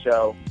Thursday's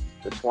show,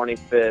 the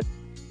 25th,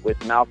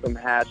 with Malcolm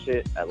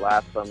Hatchett at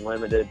Last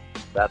Unlimited.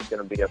 That's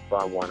going to be a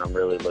fun one. I'm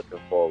really looking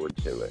forward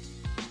to it.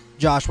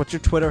 Josh, what's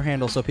your Twitter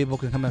handle so people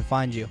can come and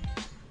find you?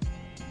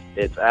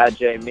 It's at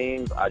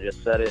JMeans. I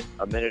just said it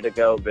a minute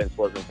ago. Vince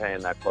wasn't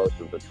paying that close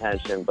of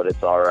attention, but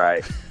it's all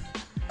right.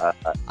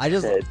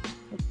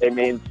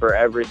 JMeans for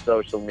every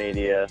social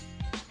media.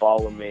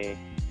 Follow me.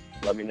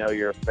 Let me know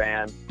you're a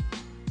fan.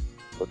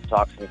 Let's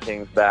talk some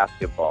Kings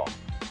basketball.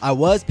 I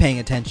was paying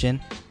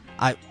attention.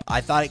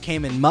 I thought it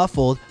came in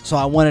muffled, so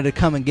I wanted to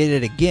come and get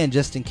it again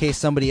just in case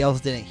somebody else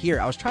didn't hear.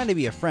 I was trying to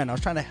be a friend. I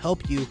was trying to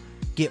help you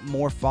get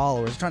more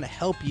followers. I was trying to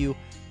help you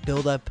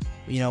build up,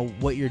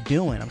 what you're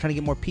doing. I'm trying to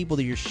get more people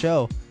to your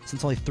show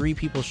since only 3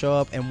 people show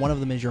up, and one of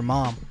them is your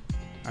mom.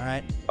 All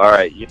right? All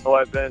right. You know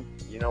what, Ben?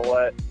 You know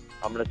what?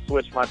 I'm going to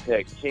switch my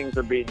pick. Kings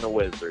are beating the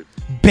Wizards.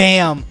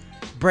 Bam!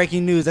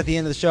 Breaking news at the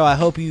end of the show. I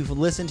hope you've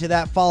listened to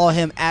that. Follow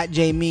him at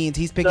Jay Means.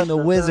 He's picking the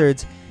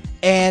Wizards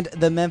and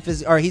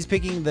he's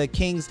picking the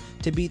Kings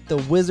to beat the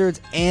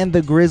Wizards and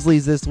the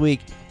Grizzlies this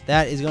week.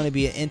 That is going to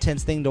be an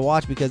intense thing to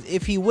watch because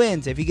if he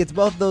wins, if he gets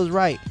both of those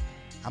right,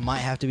 I might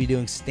have to be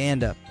doing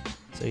stand-up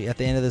at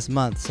the end of this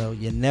month. So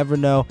you never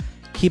know.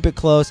 Keep it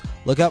close.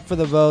 Look up for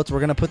the votes.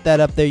 We're going to put that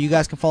up there. You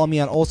guys can follow me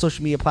on all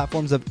social media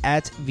platforms of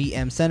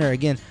 @VMCenter.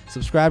 Again,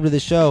 subscribe to the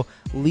show.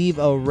 Leave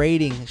a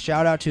rating.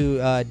 Shout out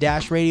to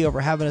Dash Radio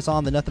for having us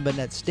on the Nothing But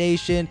Net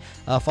station.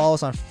 Follow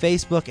us on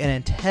Facebook. And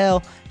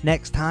until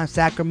next time,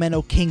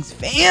 Sacramento Kings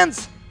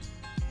fans,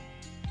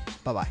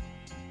 bye-bye.